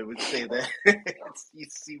 Amanda would say that. You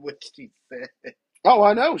see what she said. Oh,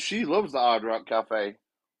 I know. She loves the Hard Rock Cafe.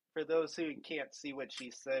 For those who can't see what she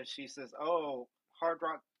says, "Oh, Hard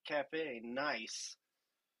Rock Cafe, nice."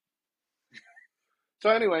 So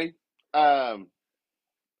anyway, um,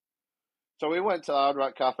 so we went to the Hard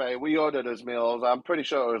Rock Cafe. We ordered his meals. I'm pretty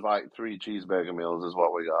sure it was like 3 cheeseburger meals is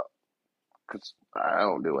what we got. Because I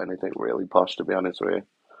don't do anything really posh, to be honest with you.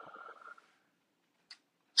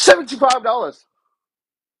 $75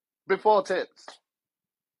 before tips.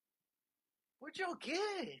 What'd y'all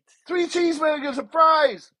get? 3 cheeseburgers and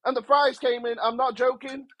fries. And the fries came in, I'm not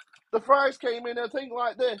joking. The fries came in a thing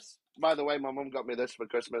like this. By the way, my mum got me this for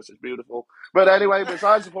Christmas. It's beautiful. But anyway,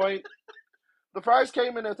 besides the point, The fries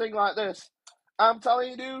came in a thing like this. I'm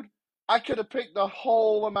telling you, dude, I could have picked the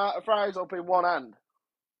whole amount of fries up in one hand.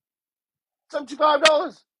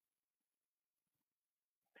 $75.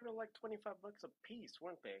 They were like $25 a piece,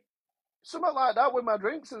 weren't they? Something like that with my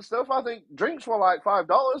drinks and stuff. I think drinks were like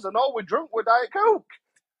 $5, and all we drunk were Diet Coke.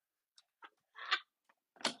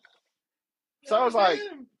 So I was like,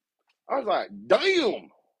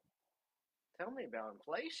 damn. Tell me about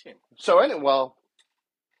inflation. So anyway,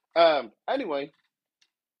 I'm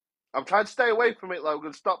trying to stay away from it,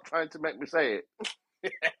 Logan. Stop trying to make me say it.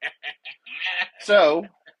 So,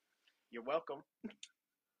 you're welcome.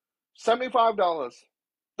 $75.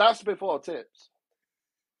 That's before tips.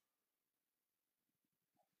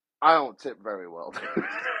 I don't tip very well.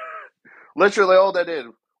 Literally, all they did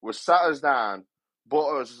was sat us down,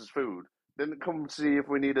 bought us food, didn't come see if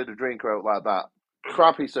we needed a drink or out like that.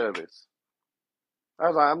 Crappy service. I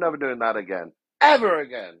was like, I'm never doing that again. Ever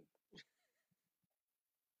again.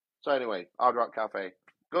 So anyway, Hard Rock Cafe.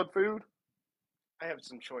 Good food? I have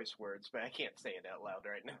some choice words, but I can't say it out loud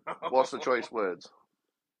right now. What's the choice words?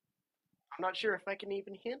 I'm not sure if I can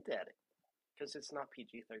even hint at it, because it's not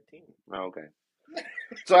PG-13. Oh, okay.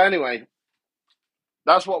 So anyway,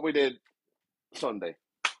 that's what we did Sunday.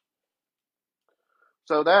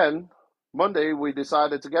 So then, Monday, we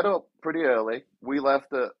decided to get up pretty early. We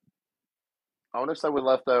left I want to say we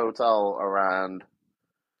left the hotel around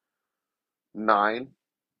 9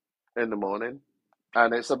 in the morning.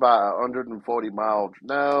 And it's about 140 miles.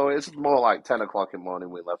 No, it's more like 10 o'clock in the morning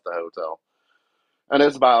we left the hotel. And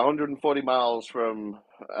it's about 140 miles from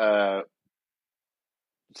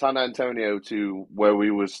San Antonio to where we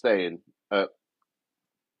were staying at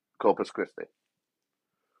Corpus Christi.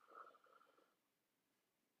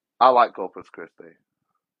 I like Corpus Christi.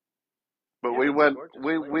 But Yeah, we it's a went gorgeous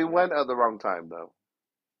we place, we man. went at the wrong time though.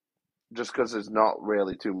 Just because there's not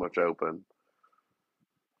really too much open.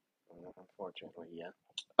 Unfortunately, yeah.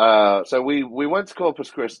 So we went to Corpus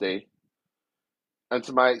Christi, and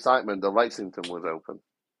to my excitement, the Lexington was open.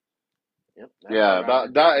 Yep. Yeah,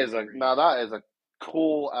 part that I is a agree.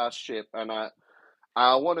 cool ass ship, and I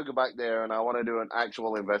want to go back there and I want to do an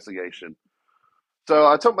actual investigation. So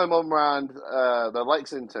I took my mum around the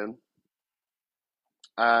Lexington,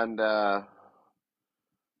 and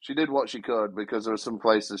she did what she could because there were some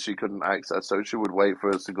places she couldn't access, so she would wait for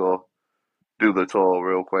us to go do the tour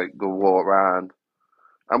real quick, go walk around.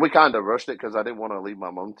 And we kind of rushed it because I didn't want to leave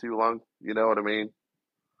my mum too long. You know what I mean?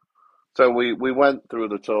 So we went through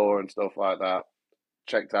the tour and stuff like that,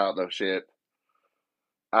 checked out the ship,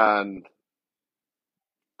 and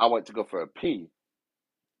I went to go for a pee.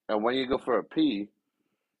 And when you go for a pee,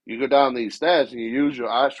 you go down these stairs and you use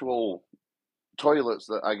your actual toilets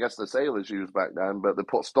that I guess the sailors used back then, but they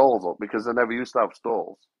put stalls up because they never used to have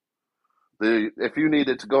stalls. If you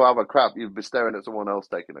needed to go have a crap, you'd be staring at someone else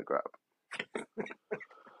taking a crap.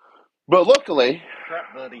 But luckily,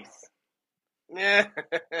 Crap buddies. Yeah.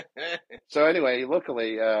 so anyway,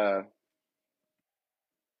 luckily, I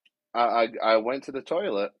went to the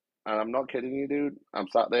toilet, and I'm not kidding you, dude. I'm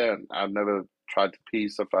sat there, and I've never tried to pee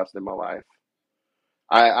so fast in my life.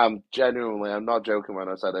 I'm genuinely, I'm not joking when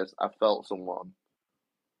I say this. I felt someone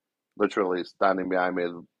literally standing behind me,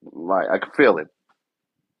 like I could feel him,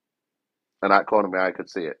 and that corner of my eye, I could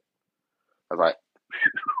see it. I was like,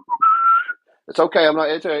 "It's okay, I'm not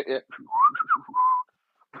into it."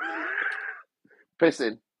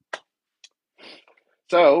 Pissing.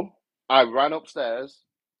 So I ran upstairs,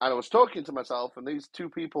 and I was talking to myself, and these two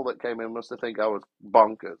people that came in must have think I was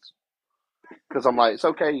bonkers. Because I'm like, it's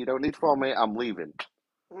okay, you don't need to follow me, I'm leaving.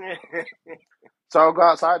 So I'll go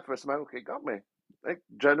outside for a smoke. It got me. It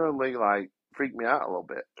genuinely like freaked me out a little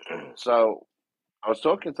bit. So I was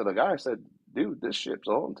talking to the guy. I said, "Dude, this ship's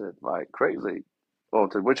haunted, like crazy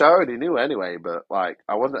haunted," which I already knew anyway. But like,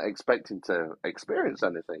 I wasn't expecting to experience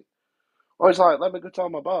anything. I was like, "Let me go tell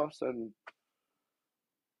my boss, and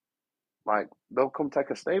like they'll come take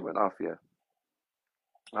a statement off you."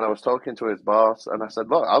 And I was talking to his boss, and I said,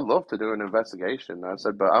 "Look, I'd love to do an investigation." I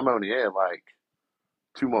said, "But I'm only here like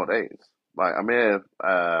 2 more days. Like I'm here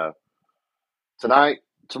tonight,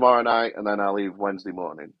 tomorrow night, and then I leave Wednesday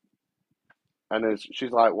morning." And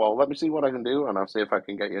she's like, "Well, let me see what I can do, and I'll see if I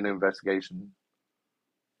can get you an investigation."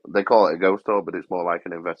 They call it a ghost tour, but it's more like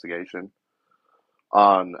an investigation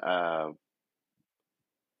on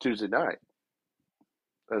Tuesday night.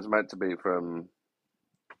 It's meant to be from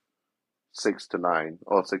 6 to 9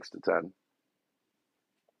 or 6 to 10.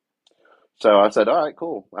 So I said, "All right,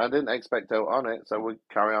 cool." I didn't expect out on it, so we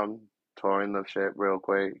carry on touring the ship real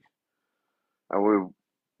quick, and we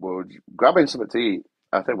were grabbing something to eat.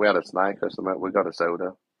 I think we had a snack or something. We got a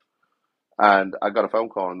soda. And I got a phone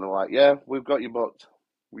call, and they're like, "Yeah, we've got you booked.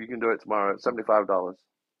 You can do it tomorrow at $75."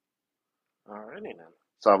 Alrighty then.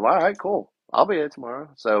 So I'm like, "All right, cool. I'll be here tomorrow."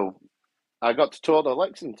 So I got to tour the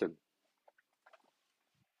Lexington.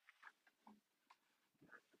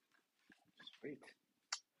 Sweet.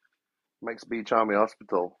 Makes Beach Army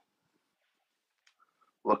Hospital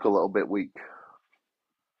look a little bit weak.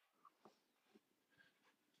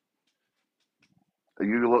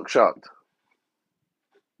 You look shocked.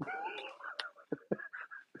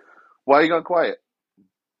 Why you got quiet?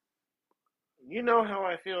 You know how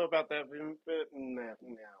I feel about that, but no,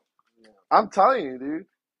 no. I'm telling you, dude.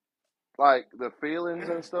 Like the feelings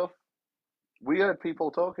and stuff. We had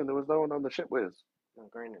people talking. There was no one on the ship with us. Now,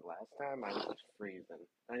 granted, last time I was freezing.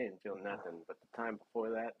 I didn't feel nothing, but the time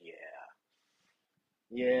before that, yeah.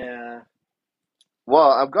 Yeah.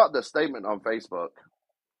 Well, I've got the statement on Facebook,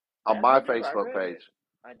 on Yeah, I my do. I Facebook read page, it.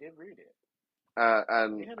 I did read it.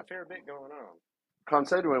 They and had a fair bit going on.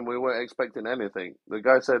 considering we weren't expecting anything, the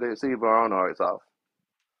guy said it's either on or it's off.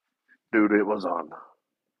 Dude, it was on.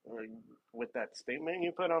 With that statement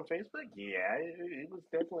you put on Facebook, yeah, it was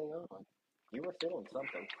definitely on. You were feeling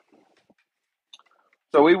something.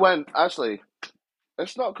 So we went. Actually,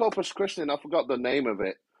 it's not Corpus Christi. I forgot the name of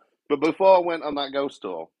it. But before I went on that ghost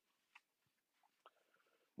tour,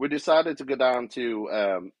 we decided to go down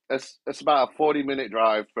to. It's about a 40-minute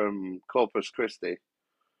drive from Corpus Christi.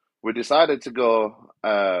 We decided to go.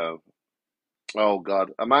 Oh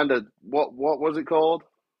God, Amanda, what was it called?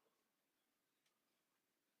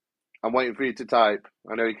 I'm waiting for you to type.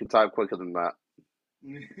 I know you can type quicker than that.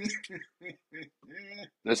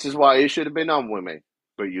 This is why you should have been on with me,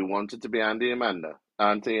 but you wanted to be Andy Amanda,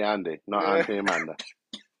 Auntie Andy, not Auntie Amanda.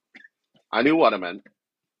 I knew what I meant.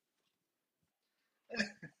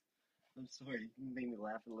 I'm sorry, you made me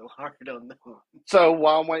laugh a little hard on that one. So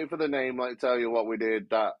while I'm waiting for the name, let me tell you what we did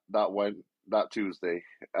that Tuesday.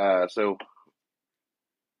 So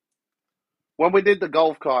when we did the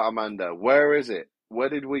golf cart, Amanda, where is it? Where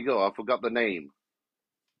did we go? I forgot the name.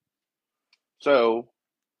 So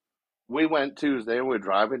we went Tuesday and we were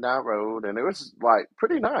driving down road and it was like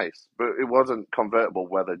pretty nice, but it wasn't convertible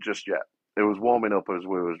weather just yet. It was warming up as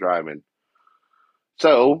we was driving.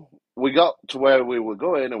 So we got to where we were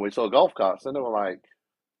going and we saw golf carts and they were like,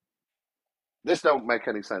 this don't make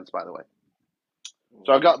any sense, by the way.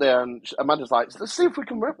 So I got there and Amanda's like, let's see if we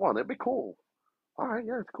can rip one. It'd be cool. All right,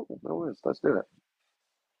 yeah, it's cool. No worries. Let's do it.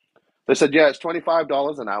 They said, yeah, it's $25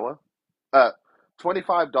 an hour. Uh,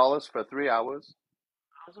 $25 for 3 hours.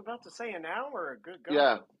 I was about to say an hour. Good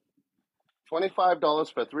Yeah, God. $25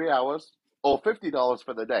 for 3 hours or $50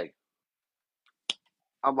 for the day.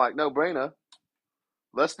 I'm like, no brainer.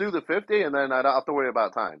 Let's do the 50 and then I don't have to worry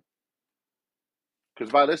about time.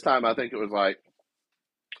 Because by this time, I think it was like,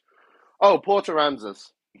 oh, Port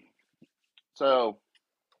Aransas. So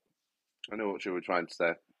I knew what she was trying to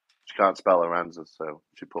say. She can't spell Aransas, so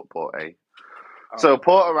she put Port A. So Oh,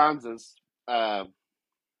 Port Aransas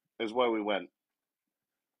is where we went.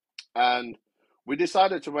 And we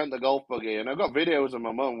decided to rent the golf buggy. And I've got videos of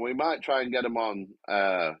my mum. We might try and get them on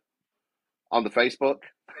the Facebook.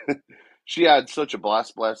 She had such a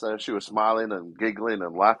blast, bless her. She was smiling and giggling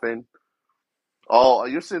and laughing. Oh,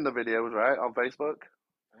 you've seen the videos, right, on Facebook?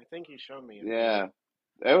 I think you showed me a few. Yeah,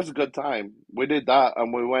 it was a good time. We did that,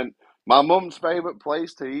 and we went. My mum's favorite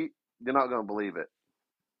place to eat. You're not gonna believe it.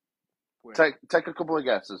 Where? Take a couple of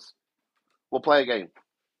guesses. We'll play a game.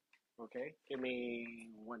 Okay, give me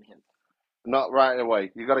one hint. Not right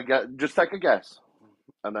away. You gotta get. Just take a guess,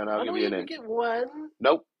 and then I'll I give don't you an even hint. get one.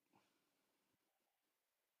 Nope.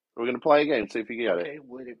 We're gonna play a game. See if you get it. Okay,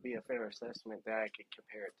 would it be a fair assessment that I could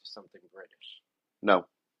compare it to something British? No.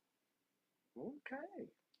 Okay,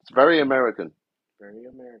 It's very American. very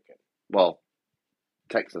American. Well,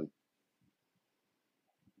 Texan.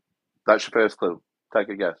 That's your first clue. Take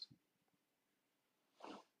a guess.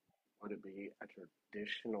 Would it be a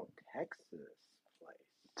traditional Texas place?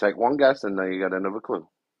 Take one guess, and then you get another clue.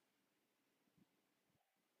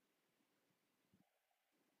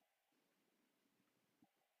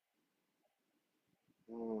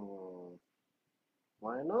 Hmm.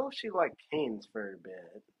 Well, I know she liked Canes very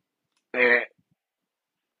bit. Eh.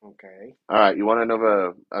 Okay. All right. You want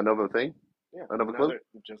another thing? Yeah, Another clue? another,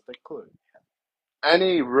 just a clue.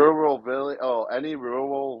 Any rural village or any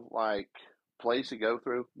rural like place you go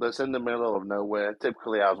through that's in the middle of nowhere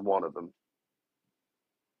typically has one of them.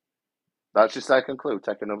 That's your second clue.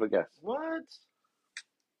 Take another guess. What?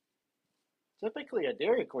 Typically, a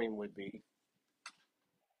Dairy Queen would be.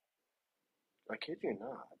 I kid you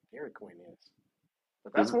not, Dairy Queen is.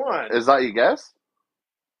 But that's Is one. is that your guess?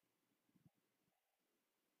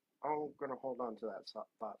 I'm gonna hold on to that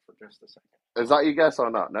thought for just a second. Is that your guess or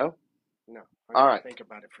not? No? No, I'm All gonna right. think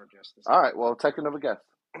about it for just a All second. right, well, take another guess.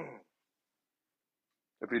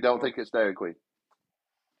 If you don't Well, think it's Dairy Queen.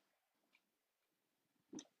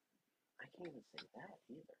 I can't even say that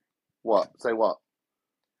either. What? Say what?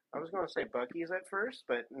 I was gonna say Bucky's at first,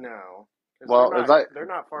 but no, because Well, is that... they're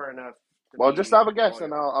not far enough to Well, just be have a guess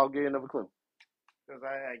and loyal. I'll give you another clue. Because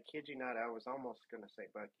I kid you not, I was almost gonna say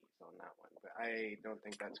Bucky's on that one, but I don't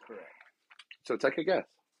think that's correct. So take a guess.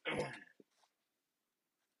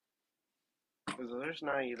 Because there's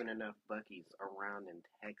not even enough Bucky's around in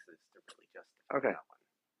Texas to really justify Okay. that one.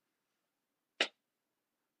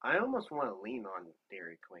 I almost want to lean on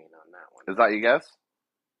Dairy Queen on that one. Is that your guess?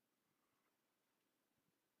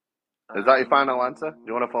 Is that your final answer?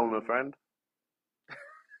 You want to phone a friend?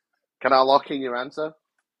 Can I lock in your answer?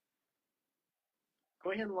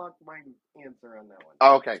 Go ahead and lock my answer on that one.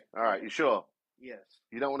 Oh, okay. All right. You sure? Yes.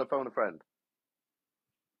 You don't want to phone a friend?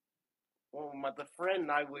 Well, the friend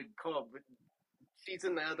I would call, but she's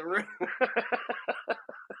in the other room.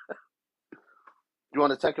 You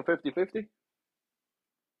want to take a 50-50?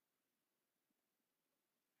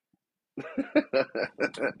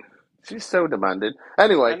 She's so demanding.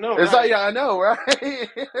 Anyway, I know, is that... right? Yeah, I know, right?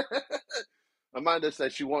 Amanda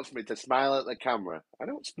says she wants me to smile at the camera. I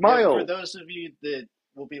don't Yeah, smile. for those of you that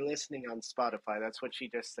will be listening on Spotify, that's what she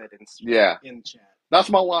just said Yeah. in chat. That's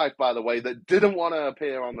my wife, by the way, that didn't want to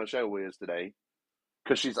appear on the show with us today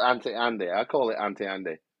because she's Auntie Andy. I call it Auntie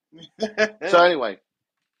Andy. So anyway,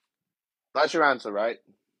 that's your answer, right?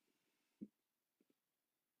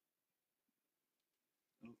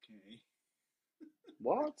 Okay.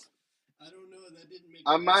 What? I don't know. That didn't make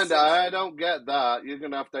Amanda, I don't get that. You're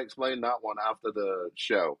going to have to explain that one after the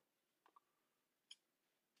show.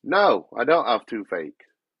 No, I don't have two fake.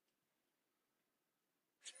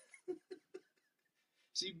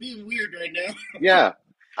 So you're being weird right now. Yeah.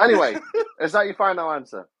 Anyway, is that your final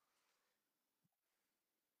answer?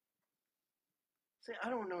 See,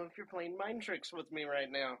 I don't know if you're playing mind tricks with me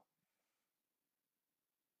right now.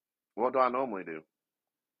 What do I normally do?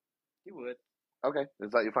 You would. Okay, is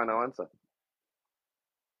that your final answer?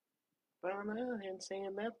 Well, no, I ain't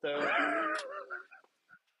saying that, though.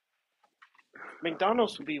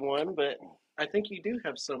 McDonald's would be one, but I think you do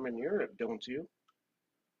have some in Europe, don't you?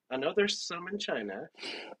 I know there's some in China.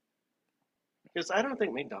 Because I don't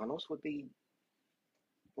think McDonald's would be.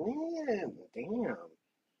 Man, damn.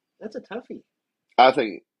 That's a toughie. I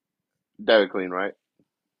think Dairy Queen, right?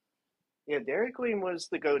 Yeah, Dairy Queen was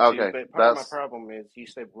the go-to, Okay, but part of my that's... problem is you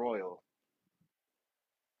said Royal.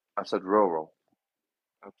 I said rural.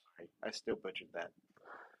 I'm sorry, I still butchered that.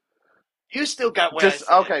 You still got what I Just...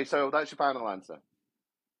 said. Okay, so that's your final answer.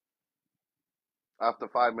 After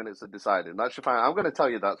 5 minutes of deciding, that's your final... I'm going to tell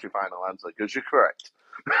you that's your final answer because you're correct.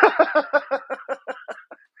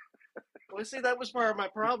 Well, see, that was part of my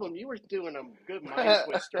problem. You were doing a good mind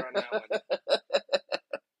twister on that one.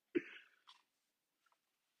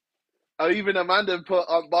 Oh, even Amanda put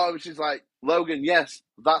on bottom, she's like, Logan, yes,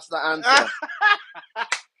 that's the answer.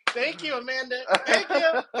 Thank you, Amanda. Thank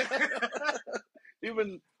you.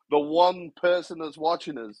 Even the one person that's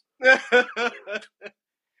watching us,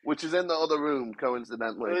 which is in the other room,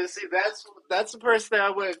 coincidentally. Well, see, that's the person I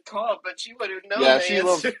would have called, but she would have known Yeah, the she answer.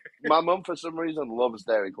 loves... My mum, for some reason, loves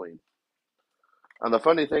Dairy Queen. And the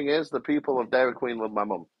funny thing is, the people of Dairy Queen love my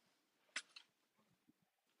mum.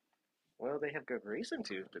 Well, they have good reason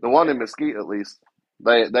to. The one in Mesquite, at least.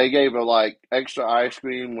 They gave her, like, extra ice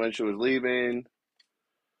cream when she was leaving.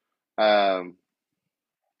 All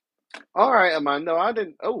right, Amanda, I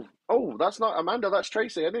didn't... Oh, that's not Amanda, that's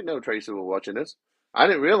Tracy. I didn't know Tracy was watching this. I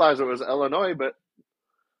didn't realize it was Illinois, but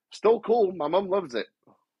still cool. My mum loves it.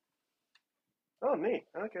 Oh, neat.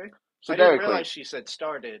 Okay. So I Dairy didn't Queen. realize she said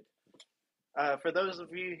started. For those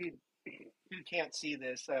of you who can't see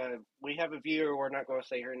this, we have a viewer. We're not going to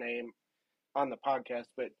say her name on the podcast,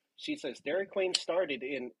 but she says Dairy Queen started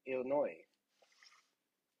in Illinois.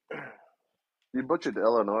 You butchered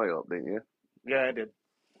Illinois up, didn't you? Yeah, I did.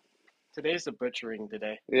 Today's the butchering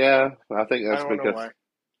today. Yeah, I think that's I don't know because... why.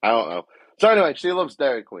 I don't know. So anyway, she loves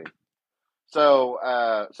Dairy Queen. So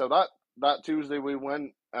that Tuesday we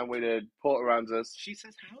went and we did Port Aransas. She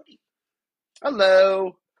says howdy.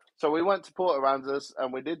 Hello. So we went to Port Aransas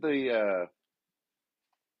and we did the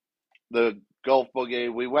golf buggy.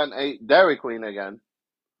 We went ate Dairy Queen again.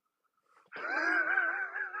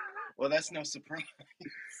 Well, that's no surprise.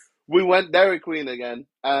 We went Dairy Queen again,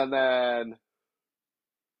 and then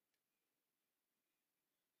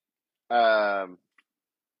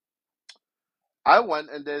I went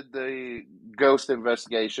and did the ghost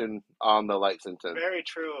investigation on the Lexington. Very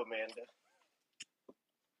true, Amanda.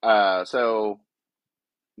 So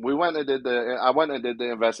we went and did the. I went and did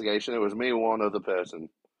the investigation. It was me and one other person,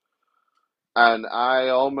 and I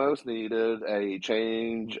almost needed a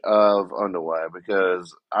change of underwear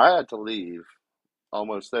because I had to leave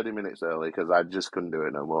almost 30 minutes early because I just couldn't do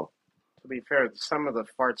it no more. To be fair, some of the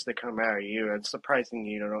farts that come out of you, it's surprising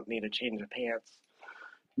you don't need a change of pants.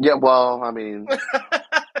 Yeah, well, I mean,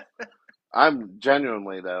 I'm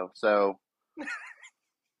genuinely though. So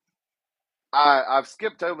I've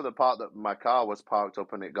skipped over the part that my car was parked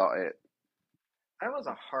up and it got it. That was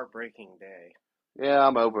a heartbreaking day. Yeah,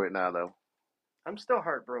 I'm over it now though. I'm still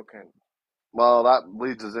heartbroken. Well, that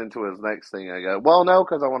leads us into his next thing. I go. Well, no,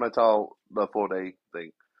 because I want to tell the 4 day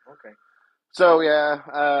thing. Okay. So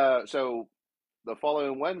yeah, so the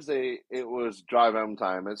following Wednesday it was drive home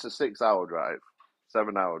time. It's a 6 hour drive,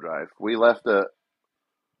 7 hour drive. We left at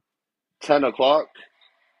 10 o'clock,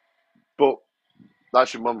 but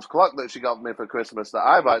that's your mum's clock that she got me for Christmas that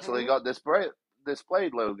I've actually Mm-hmm. got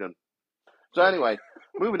displayed, Logan. So anyway,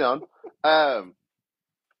 moving on. Um,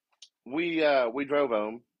 we drove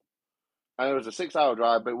home, and it was a 6 hour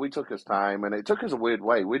drive, but we took us time, and it took us a weird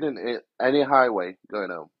way. We didn't hit any highway going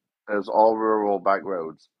home. It was all rural back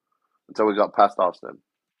roads until we got past Austin,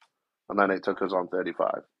 and then it took us on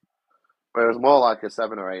 35. But it was more like a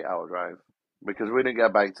 7 or 8 hour drive because we didn't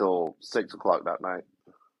get back till 6 o'clock that night,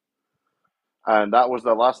 and that was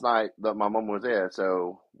the last night that my mum was here.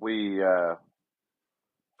 So we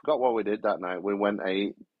forgot what we did that night. We went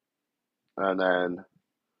ate, and then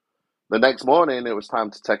the next morning it was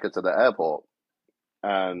time to take her to the airport.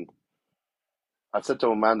 And I said to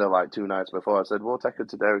Amanda like 2 nights before, I said we'll take her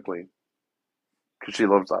to Dairy Queen because she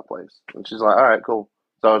loves that place, and she's like, all right, cool.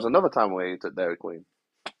 So it was another time we ate at Dairy Queen.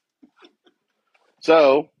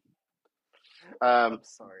 So I'm um,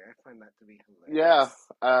 sorry. I find that to be yeah,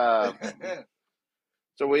 uh, hilarious.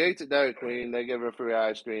 so we ate at Dairy Queen. They gave her free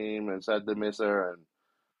ice cream and said they miss her and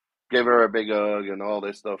gave her a big hug and all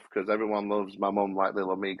this stuff because everyone loves my mum like they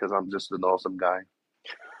love me because I'm just an awesome guy.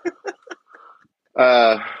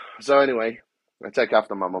 Uh, so anyway, I take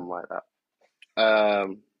after my mum like that.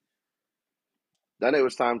 Then it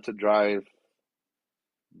was time to drive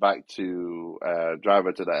her to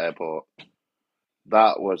the airport.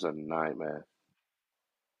 That was a nightmare.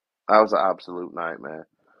 That was an absolute nightmare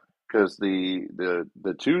because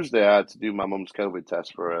the Tuesday I had to do my mum's COVID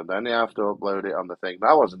test for her. Then you have to upload it on the thing.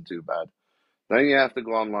 That wasn't too bad. Then you have to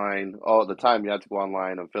go online. Or at the time you had to go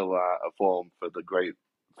online and fill out a form for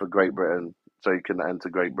Great Britain so you can enter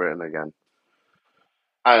Great Britain again.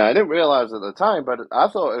 And I didn't realize at the time, but I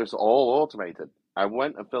thought it was all automated. I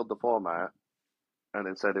went and filled the form out, and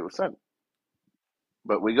it said it was sent.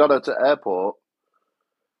 But we got her to airport,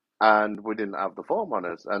 and we didn't have the form on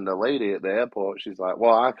us. And the lady at the airport, she's like,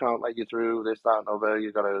 "Well, I can't let you through. This, that, and other.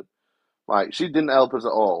 You gotta like." She didn't help us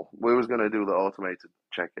at all. We was gonna do the automated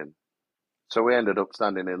check-in, so we ended up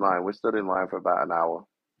standing in line. We stood in line for about an hour.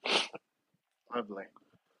 Lovely.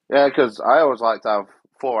 Yeah, because I always like to have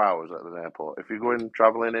 4 hours at an airport. If you're going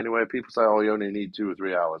traveling anywhere, people say, "Oh, you only need 2 or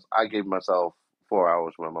 3 hours." I gave myself 4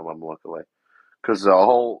 hours with my mum, luckily, because the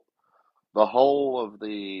whole of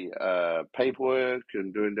the paperwork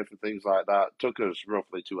and doing different things like that took us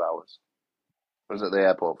roughly 2 hours. I was at the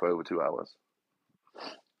airport for over 2 hours,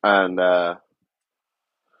 and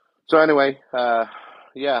so anyway,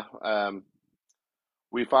 yeah,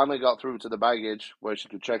 we finally got through to the baggage where she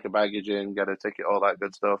could check her baggage in, get a ticket, all that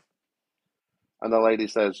good stuff. And the lady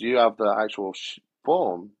says, "You have the actual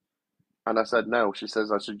form?" And I said, "No." She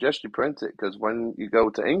says, "I suggest you print it because when you go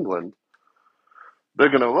to England, they're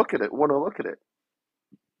going to look at it, want to look at it."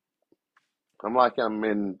 I'm like, "I'm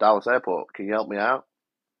in Dallas Airport. Can you help me out?"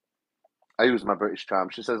 I use my British charm.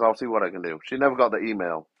 She says, "I'll see what I can do." She never got the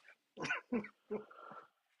email.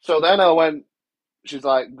 So then I went, she's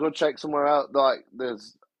like, "Go check somewhere else." Like,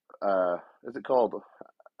 there's, is it called?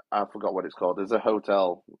 I forgot what it's called. There's a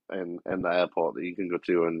hotel in the airport that you can go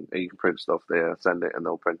to and you can print stuff there, send it, and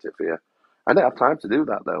they'll print it for you. I didn't have time to do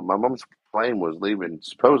that though. My mum's plane was leaving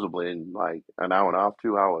supposedly in like an hour and a half,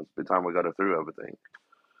 2 hours by the time we got her through everything.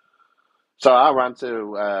 So I ran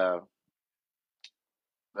to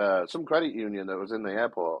some credit union that was in the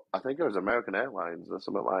airport. I think it was American Airlines or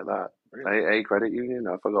something like that. Really? A credit union.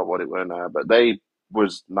 I forgot what it were now, but they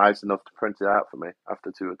was nice enough to print it out for me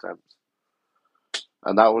after 2 attempts.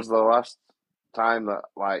 And that was the last time that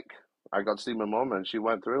like I got to see my mom and she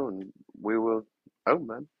went through and we were home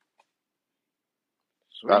then.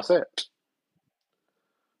 Sweet. That's it.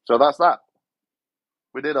 So that's that.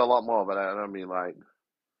 We did a lot more, but I don't mean like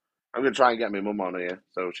I'm gonna try and get my mum on here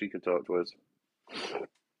so she can talk to us.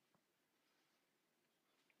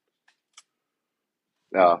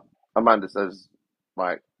 Yeah. Amanda says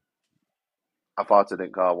like I farted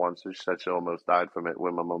in car once, and she said she almost died from it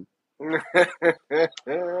with my mum.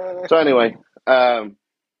 So anyway,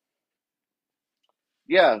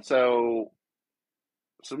 yeah. So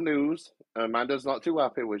some news. Amanda's not too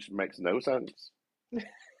happy, which makes no sense.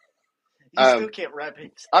 You still can't wrap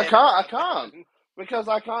his I head can't. I around can't that. because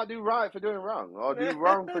I can't do right for doing wrong, or do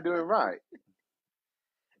wrong for doing right.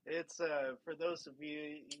 It's for those of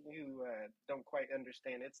you who don't quite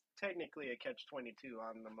understand, it's technically a catch-22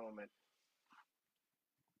 on the moment.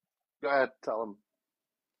 Go ahead, tell them.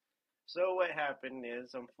 So what happened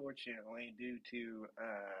is, unfortunately, due to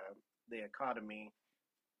the economy,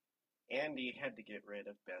 Andy had to get rid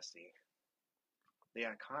of Bessie, the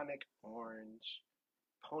iconic orange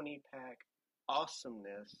pony pack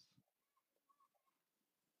awesomeness.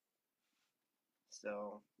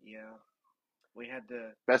 So yeah, we had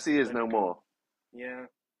to Bessie is let no her go. more. Yeah,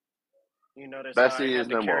 you notice how I Bessie is had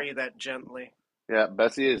to no more. carry that gently. Yeah,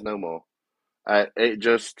 Bessie is no more.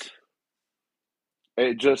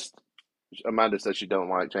 It just. Amanda says she don't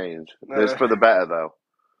like change. It's Uh, for the better though.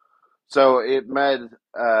 So it made.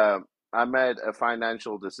 I made a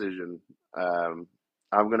financial decision. Um,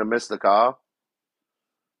 I'm gonna miss the car,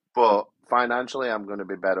 but financially, I'm gonna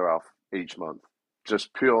be better off each month,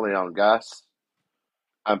 just purely on gas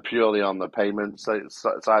and purely on the payment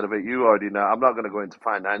side of it. You already know. I'm not gonna go into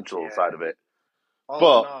financial side yeah, of it,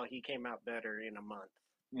 all in but all, he came out better in a month.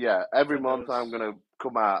 yeah, every For month I'm those, gonna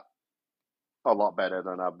come out a lot better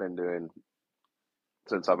than I've been doing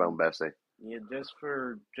since I've owned Bessie. yeah, just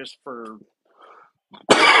for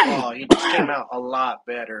overall, he just came out a lot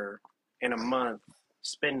better in a month,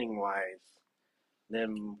 spending wise,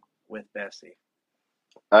 than with Bessie.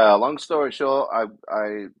 Long story short,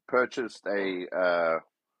 I purchased a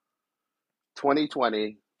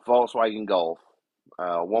 2020 Volkswagen Golf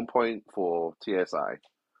 1.4 TSI,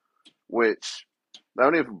 which the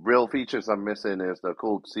only real features I'm missing is the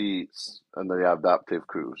cooled seats and the adaptive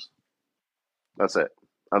cruise. That's it,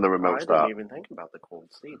 and the Oh, remote I didn't start. even think about the cold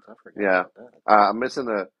seats. I forgot Yeah, about that. I'm missing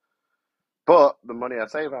but the money I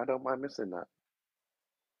save, I don't mind missing that.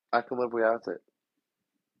 I can live without it.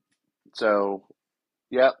 So,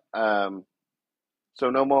 yeah. So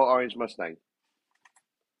no more orange Mustang.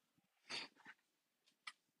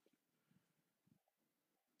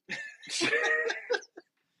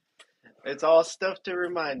 It's all stuff to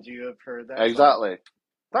remind you of her. That's all. Exactly.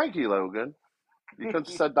 Thank you, Logan. You couldn't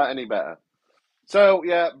have said that any better. So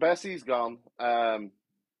yeah, Bessie's gone.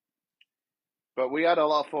 But we had a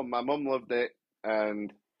lot of fun. My mum loved it,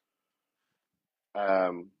 and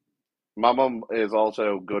um, my mum is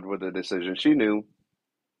also good with the decision. She knew.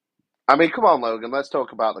 I mean, come on, Logan. Let's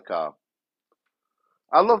talk about the car.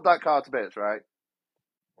 I love that car to bits, right?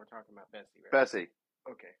 We're talking about Bessie, right? Bessie.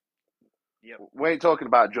 Okay. Yep. We ain't talking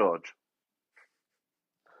about George.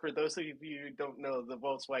 For those of you who don't know, the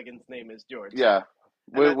Volkswagen's name is George. Yeah,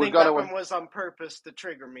 And I we're think that gonna. one was on purpose to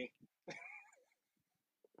trigger me.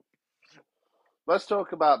 Let's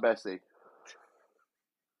talk about Bessie.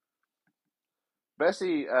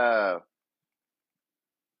 Bessie.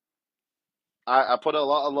 I put a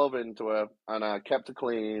lot of love into her, and I kept her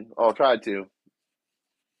clean, or tried to.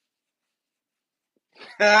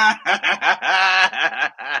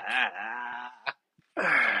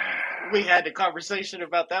 We had a conversation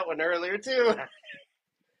about that one earlier too.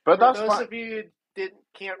 But For that's those fine. of you who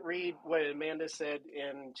can't read what Amanda said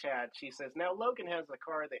in chat, she says now Logan has a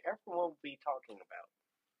car that everyone will be talking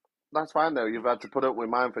That's fine though. You've had to put up with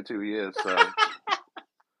mine for 2 years, so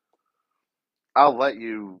I'll let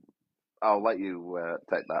you. I'll let you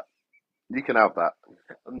take that. You can have that.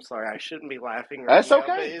 about. I'm sorry, I shouldn't be laughing right It's now,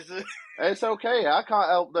 but okay. It's okay. I can't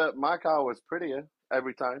help that my car was prettier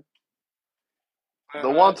every time.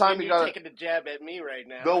 The one that's time when you you're got taking a jab at me right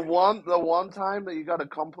the now. one time that you got a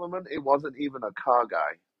compliment, it wasn't even a car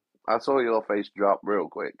guy. I saw your face drop real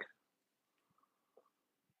quick.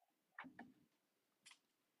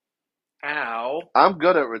 Ow. I'm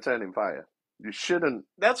good at returning fire. You shouldn't.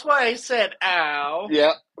 That's why I said ow.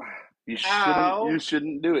 Yeah, you shouldn't. You Ow.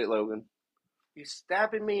 shouldn't do it, Logan. You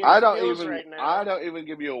stabbing me in I the don't feels even. right I now. don't even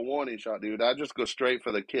give you a warning shot, dude. I just go straight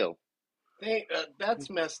for the kill. That's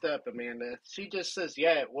messed up, Amanda. She just says,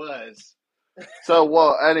 yeah, it was. So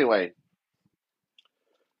well, anyway,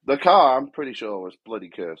 the car I'm pretty sure was bloody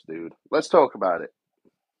cursed, dude. Let's talk about it.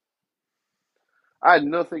 I had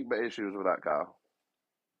nothing but issues with that car.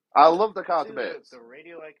 I love the car See, to the bits.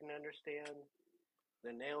 radio I can understand.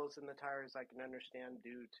 The nails in the tires I can understand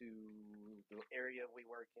due to the area we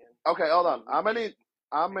work in. Okay, hold on. We get.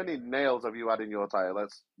 How Yeah, many nails have you had in your tire?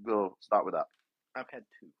 Let's go start with that. I've had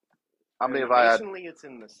two. How many And have I had? amazingly, it's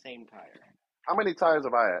in the same tire. How many tires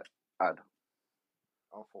have I had?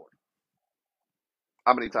 All four.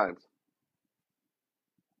 How many times?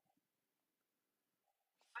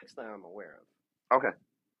 6 that I'm aware of. Okay.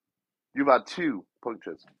 You've had 2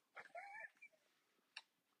 punctures.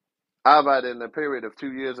 I've had, in the period of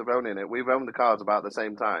 2 years of owning it, we've owned the cars about the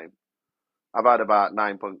same time. I've had about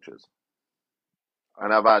 9 punctures.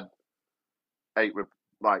 And I've had 8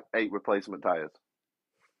 replacement tires.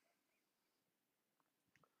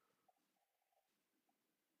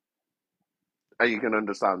 And you can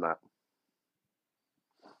understand that.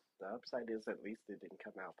 The upside is at least it didn't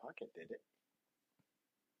come out of pocket, did it?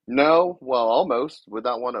 No, well, almost, with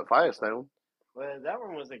that one at Firestone. Well, that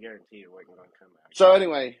one was a guarantee it wasn't going to come out. So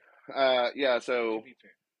anyway, yeah, To so be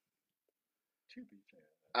fair. To be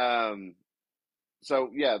fair.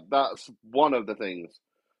 so yeah, that's one of the things.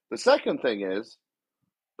 The second thing is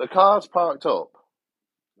the car's parked up.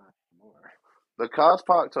 Not anymore. The car's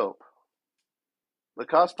parked up. The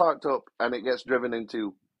car's parked up, and it gets driven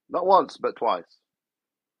into not once but twice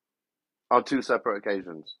on 2 separate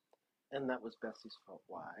occasions. And that was Bessie's fault.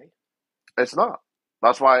 Why? It's not.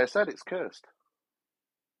 That's why I said it's cursed.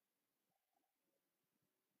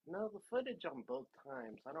 No, the footage on both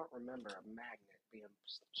times, I don't remember a magnet being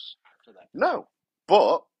to that. No,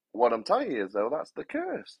 but what I'm telling you is though that's the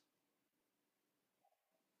curse.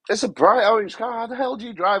 It's a bright orange car. How the hell do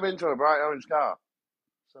you drive into a bright orange car?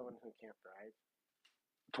 Someone who can't drive.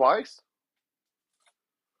 Twice?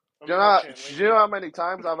 Do you know how many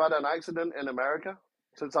times I've had an accident in America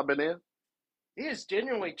since I've been here? He is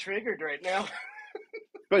genuinely triggered right now.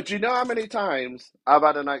 But do you know how many times I've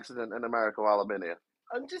had an accident in America while I've been here?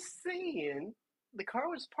 I'm just saying, the car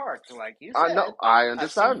was parked, like you I said. know, I I've seen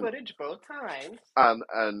understand. footage both times.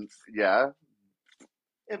 And yeah,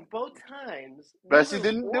 And both times, Bessie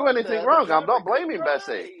neither didn't do one, anything the wrong. I'm driver not could blaming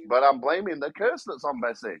Bessie, drive. but I'm blaming the curse that's on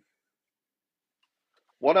Bessie.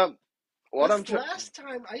 Last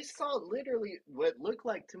time I saw literally what looked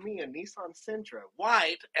like to me a Nissan Sentra,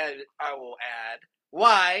 white, and I will add,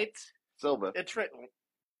 white. Silver.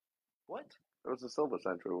 What? It was a silver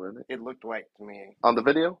Sentra, wasn't it? It looked white to me. On the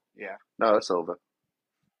video? Yeah. No, it's silver.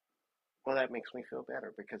 Well, that makes me feel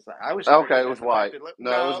better because I was okay. It was white. It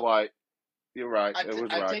no, it was white. You're right. It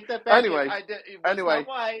was right. I take that back. Anyway, it was not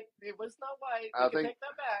white. It was not white. I can take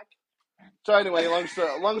that back. So anyway,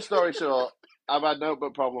 long story short, I've had no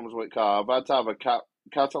but problems with car. I've had to have a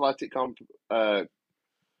catalytic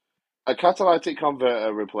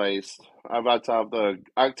converter replaced. I've had to have the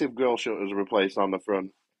active grille shutters replaced on the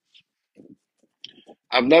front.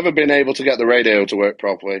 I've never been able to get the radio to work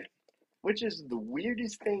properly. Which is the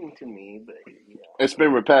weirdest thing to me, but yeah. It's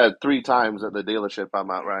been repaired 3 times at the dealership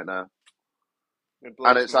I'm at right now. It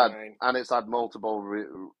blows my mind. And it's had multiple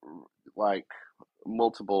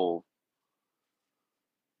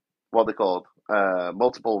what they called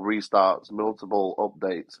multiple restarts, multiple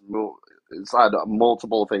updates. It's had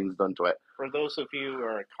multiple things done to it. For those of you who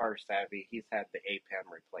are car savvy, he's had the APAM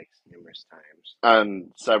replaced numerous times.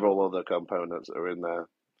 And several other components are in there.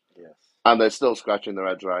 Yes. And they're still scratching their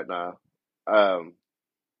heads right now.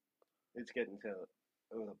 It's getting to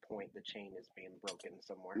the point the chain is being broken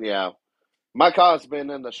somewhere. Yeah. My car's been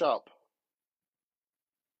in the shop.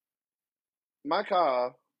 My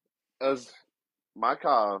car has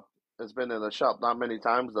been in the shop that many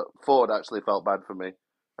times that Ford actually felt bad for me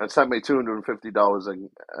and sent me $250 in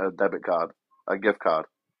a debit card, a gift card.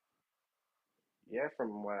 Yeah,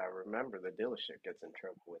 from what I remember, the dealership gets in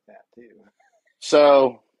trouble with that too.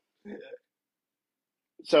 So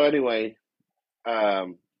anyway,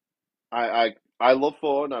 I love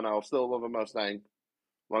Ford and I'll still love a Mustang.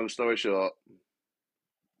 Long story short,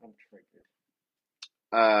 I'm triggered.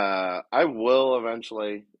 I will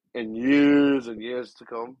eventually, in years and years to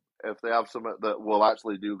come, if they have something that will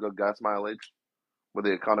actually do good gas mileage with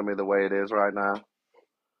the economy the way it is right now.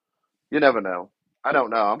 You never know. I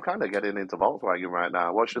don't know. I'm kind of getting into Volkswagen right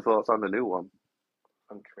now. What's your thoughts on the new one?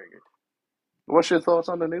 I'm triggered. What's your thoughts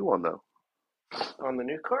on the new one, though? On the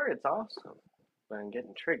new car, it's awesome, but I'm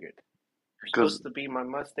getting triggered. You're supposed to be my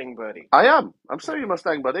Mustang buddy. I am. I'm still your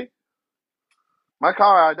Mustang buddy. My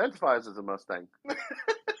car identifies as a Mustang.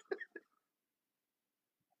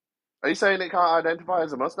 Are you saying it can't identify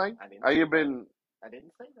as a Mustang? I didn't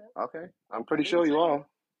say that. Okay. I'm pretty sure you are.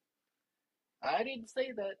 I didn't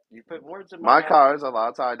say that. You put words in my mouth. My car is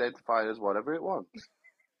allowed to identify as whatever it wants.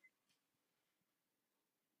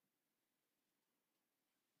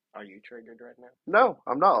 Are you triggered right now? No,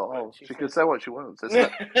 I'm not. Oh, she can say what she wants.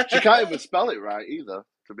 She can't even spell it right either,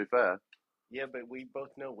 to be fair. Yeah, but we both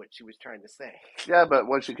know what she was trying to say. Yeah, but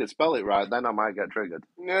when she can spell it right, then I might get triggered.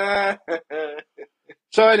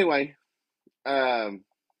 So anyway, are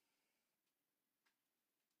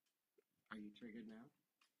you triggered now?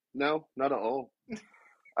 No, not at all.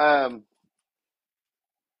 Um,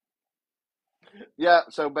 yeah,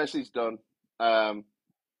 so Bessie's done. Um,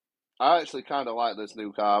 I actually kind of like this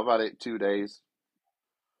new car. I've had it 2 days.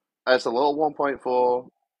 It's a little 1.4.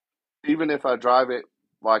 Even if I drive it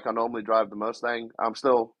like I normally drive the Mustang, I'm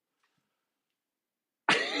still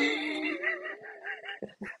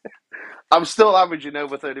I'm still averaging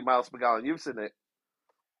over 30 miles per gallon. You've seen it.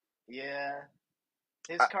 Yeah.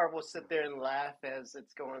 His car will sit there and laugh as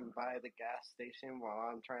it's going by the gas station while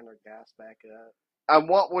I'm trying to gas back up. And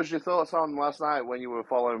what was your thoughts on last night when you were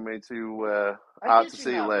following me to I out kid to you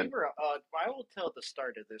see not, we Lynn? were. I will tell the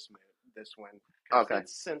start of this one, because Okay,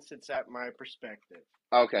 it's at my perspective.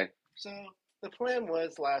 okay, So the plan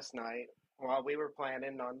was last night while we were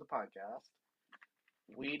planning on the podcast,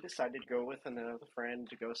 we decided to go with another friend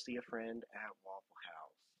to go see a friend at Waffle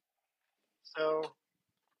House. So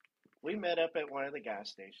we met up at one of the gas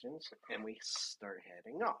stations and we start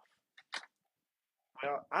heading off.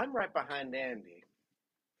 Well, I'm right behind Andy,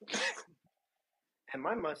 and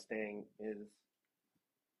my Mustang is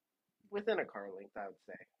within a car length, I would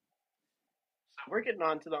say. So we're getting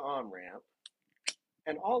onto the on ramp,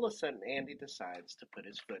 and all of a sudden, Andy decides to put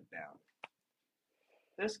his foot down.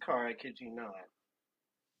 This car, I kid you not,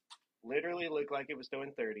 literally looked like it was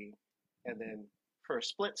doing 30, and then for a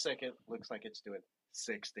split second, looks like it's doing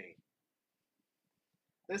 60.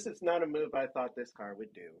 This is not a move I thought this car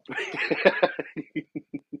would do.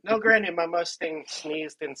 No, granted, my Mustang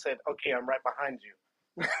sneezed and said, "Okay, I'm right behind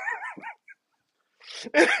you."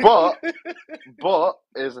 but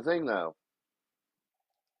here's the thing now.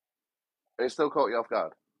 It still caught you off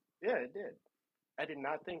guard. Yeah, it did. I did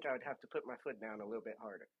not think I would have to put my foot down a little bit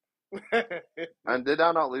harder. And did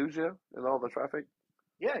I not lose you in all the traffic?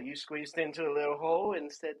 Yeah, you squeezed into a little hole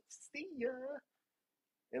and said, "See ya."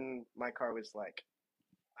 And my car was like,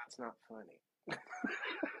 "That's not funny."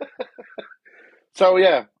 So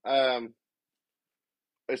yeah,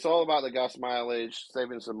 it's all about the gas mileage,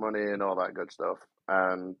 saving some money, and all that good stuff.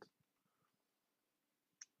 And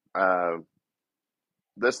um,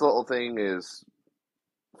 this little thing is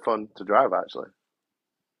fun to drive, actually.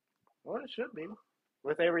 Well, it should be.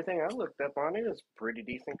 With everything I looked up on it, it's a pretty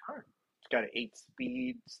decent car. It's got an 8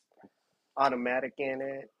 speeds, automatic in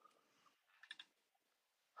it,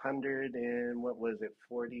 100 and what was it,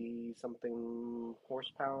 40 something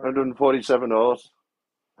horsepower. 147 horse.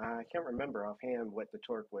 I can't remember offhand what the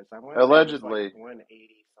torque was. I want to say it was like Allegedly,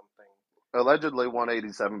 180 something. allegedly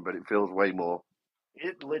 187, but it feels way more.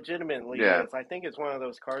 It legitimately Yeah, is. I think it's one of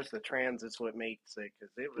those cars, the Transit's what makes it,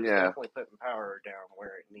 because it was yeah, definitely putting power down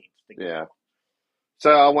where it needs to yeah. go.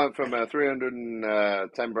 So I went from a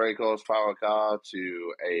 310 brake horsepower car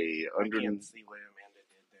to a I can't 100. see what Amanda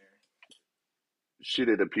She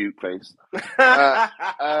did a puke face. did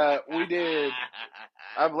Uh, there. we did.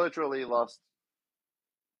 I've literally lost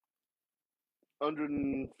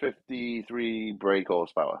 153 brake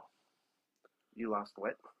horsepower. You lost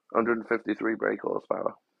what? 153 brake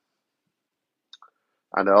horsepower.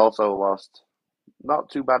 And I also lost, not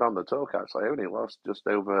too bad on the torque actually. I only lost just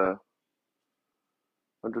over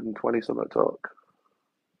 120 something torque,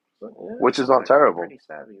 Yeah, which is looks not like you're terrible. pretty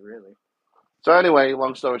savvy, really. So anyway,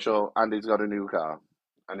 long story short, Andy's got a new car,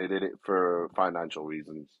 and he did it for financial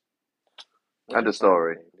reasons. Which End of is fine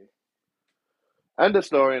story. with End of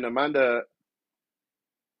story. And Amanda,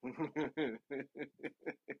 Andy.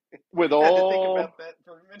 with I had to think all about that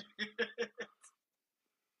for a minute.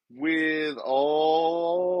 with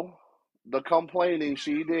all the complaining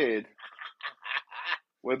she did,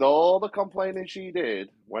 with all the complaining she did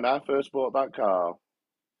when I first bought that car,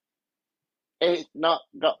 it's not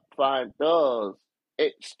got 5 doors.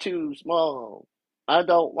 It's too small. I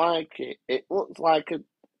don't like it. It looks like a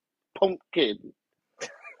pumpkin.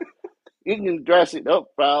 You can dress it up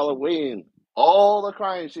for Halloween. All the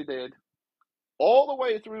crying she did, all the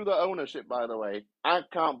way through the ownership, by the way. I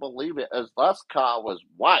can't believe it, as last car was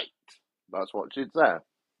white. That's what she'd say.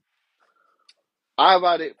 I've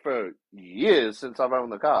had it for years since I've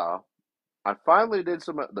owned the car. I finally did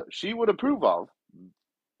something that she would approve of,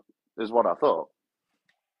 is what I thought.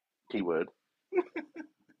 Keyword.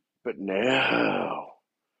 But no,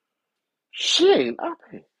 she ain't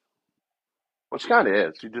happy. Well, she kind of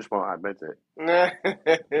is. She just won't admit it.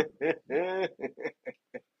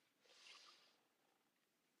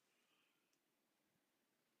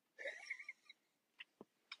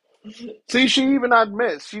 See, she even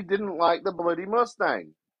admits she didn't like the bloody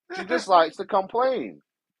Mustang. She just likes to complain.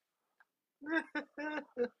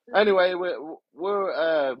 Anyway,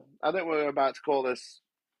 I think we're about to call this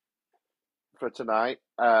for tonight.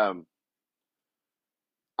 I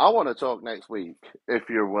want to talk next week if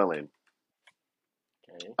you're willing.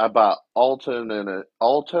 Okay. about alternative.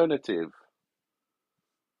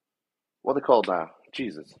 What are they called now?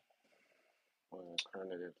 Jesus.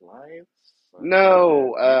 Alternative lives,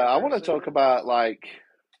 No, alternative I want to talk universes. about like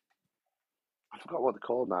I forgot what they're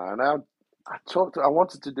called now. And I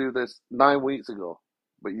wanted to do this 9 weeks ago,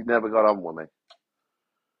 but you never got on with me.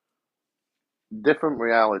 Different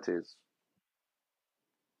realities.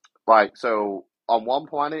 Like so, on one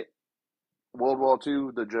planet, World War II,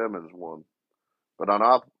 the Germans won, but on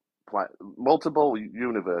our planet, multiple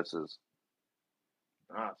universes.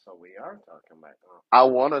 So we are talking about. Oh, I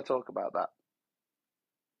want to talk about that.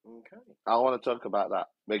 okay. I want to talk about that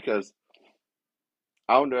because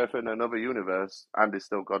I wonder if in another universe Andy's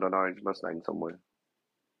still got an orange Mustang somewhere.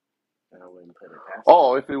 I wouldn't put it past him.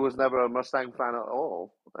 Or if he was never a Mustang fan at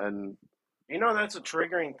all. And You know, that's a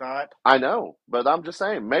triggering thought. I know, but I'm just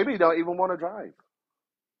saying, maybe he don't even want to drive.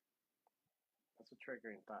 That's a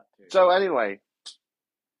triggering thought too. So anyway,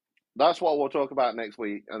 that's what we'll talk about next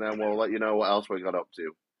week, and then we'll let you know what else we got up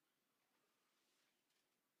to.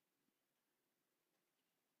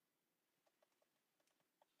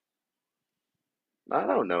 I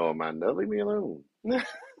don't know, Amanda. Leave me alone.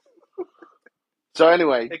 So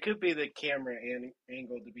anyway, It could be the camera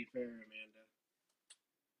angle. To be fair, Amanda,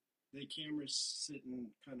 the camera's sitting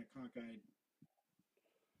kind of cockeyed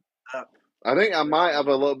up. I think I This might have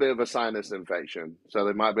way. a little bit of a sinus infection, so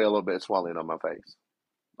there might be a little bit of swelling on my face.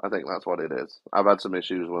 I think that's what it is. I've had some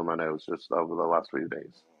issues with my nose just over the last few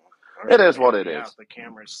days. I was It going is to what help it you is. out. The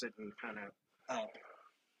camera's sitting kind of up.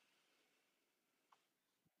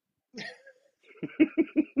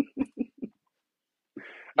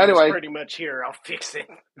 He was Anyway, pretty much here. I'll fix it.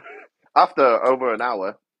 after over an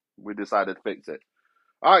hour, we decided to fix it.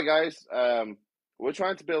 All right, guys. We're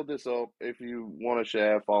trying to build this up. If you want to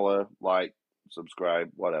share, follow, like,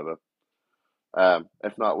 subscribe, whatever.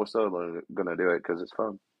 If not, we're still gonna do it because it's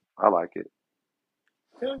fun. I like it.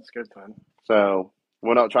 Yeah, it's good fun. So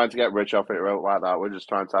we're not trying to get rich off it or like that. We're just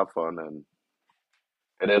trying to have fun, and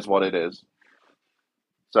it is what it is.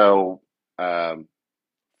 So,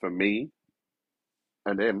 for me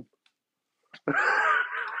and him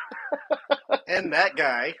And that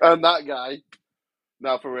guy. and that guy.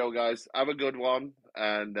 Now, for real, guys, have a good one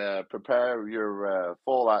and prepare your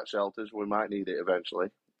fallout shelters. We might need it eventually,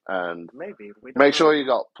 and Maybe. We don't make know sure you yet.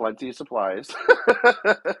 got plenty of supplies.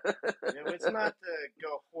 It's not to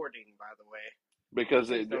go hoarding, by the way. Because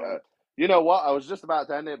Please don't. you know what? I was just about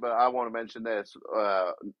to end it, but I want to mention this.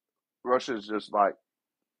 Russia's just like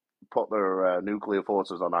put their nuclear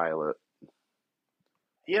forces on high alert,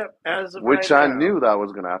 Yep, as of which right I now. knew that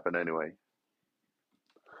was going to happen anyway.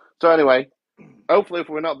 So anyway, hopefully, if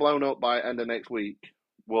we're not blown up by end of next week,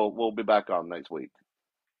 we'll be back on next week.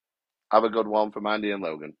 Have a good one from Andy and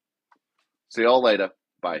Logan. See you all later.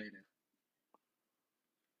 Bye. Later.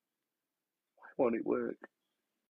 Why won't it work?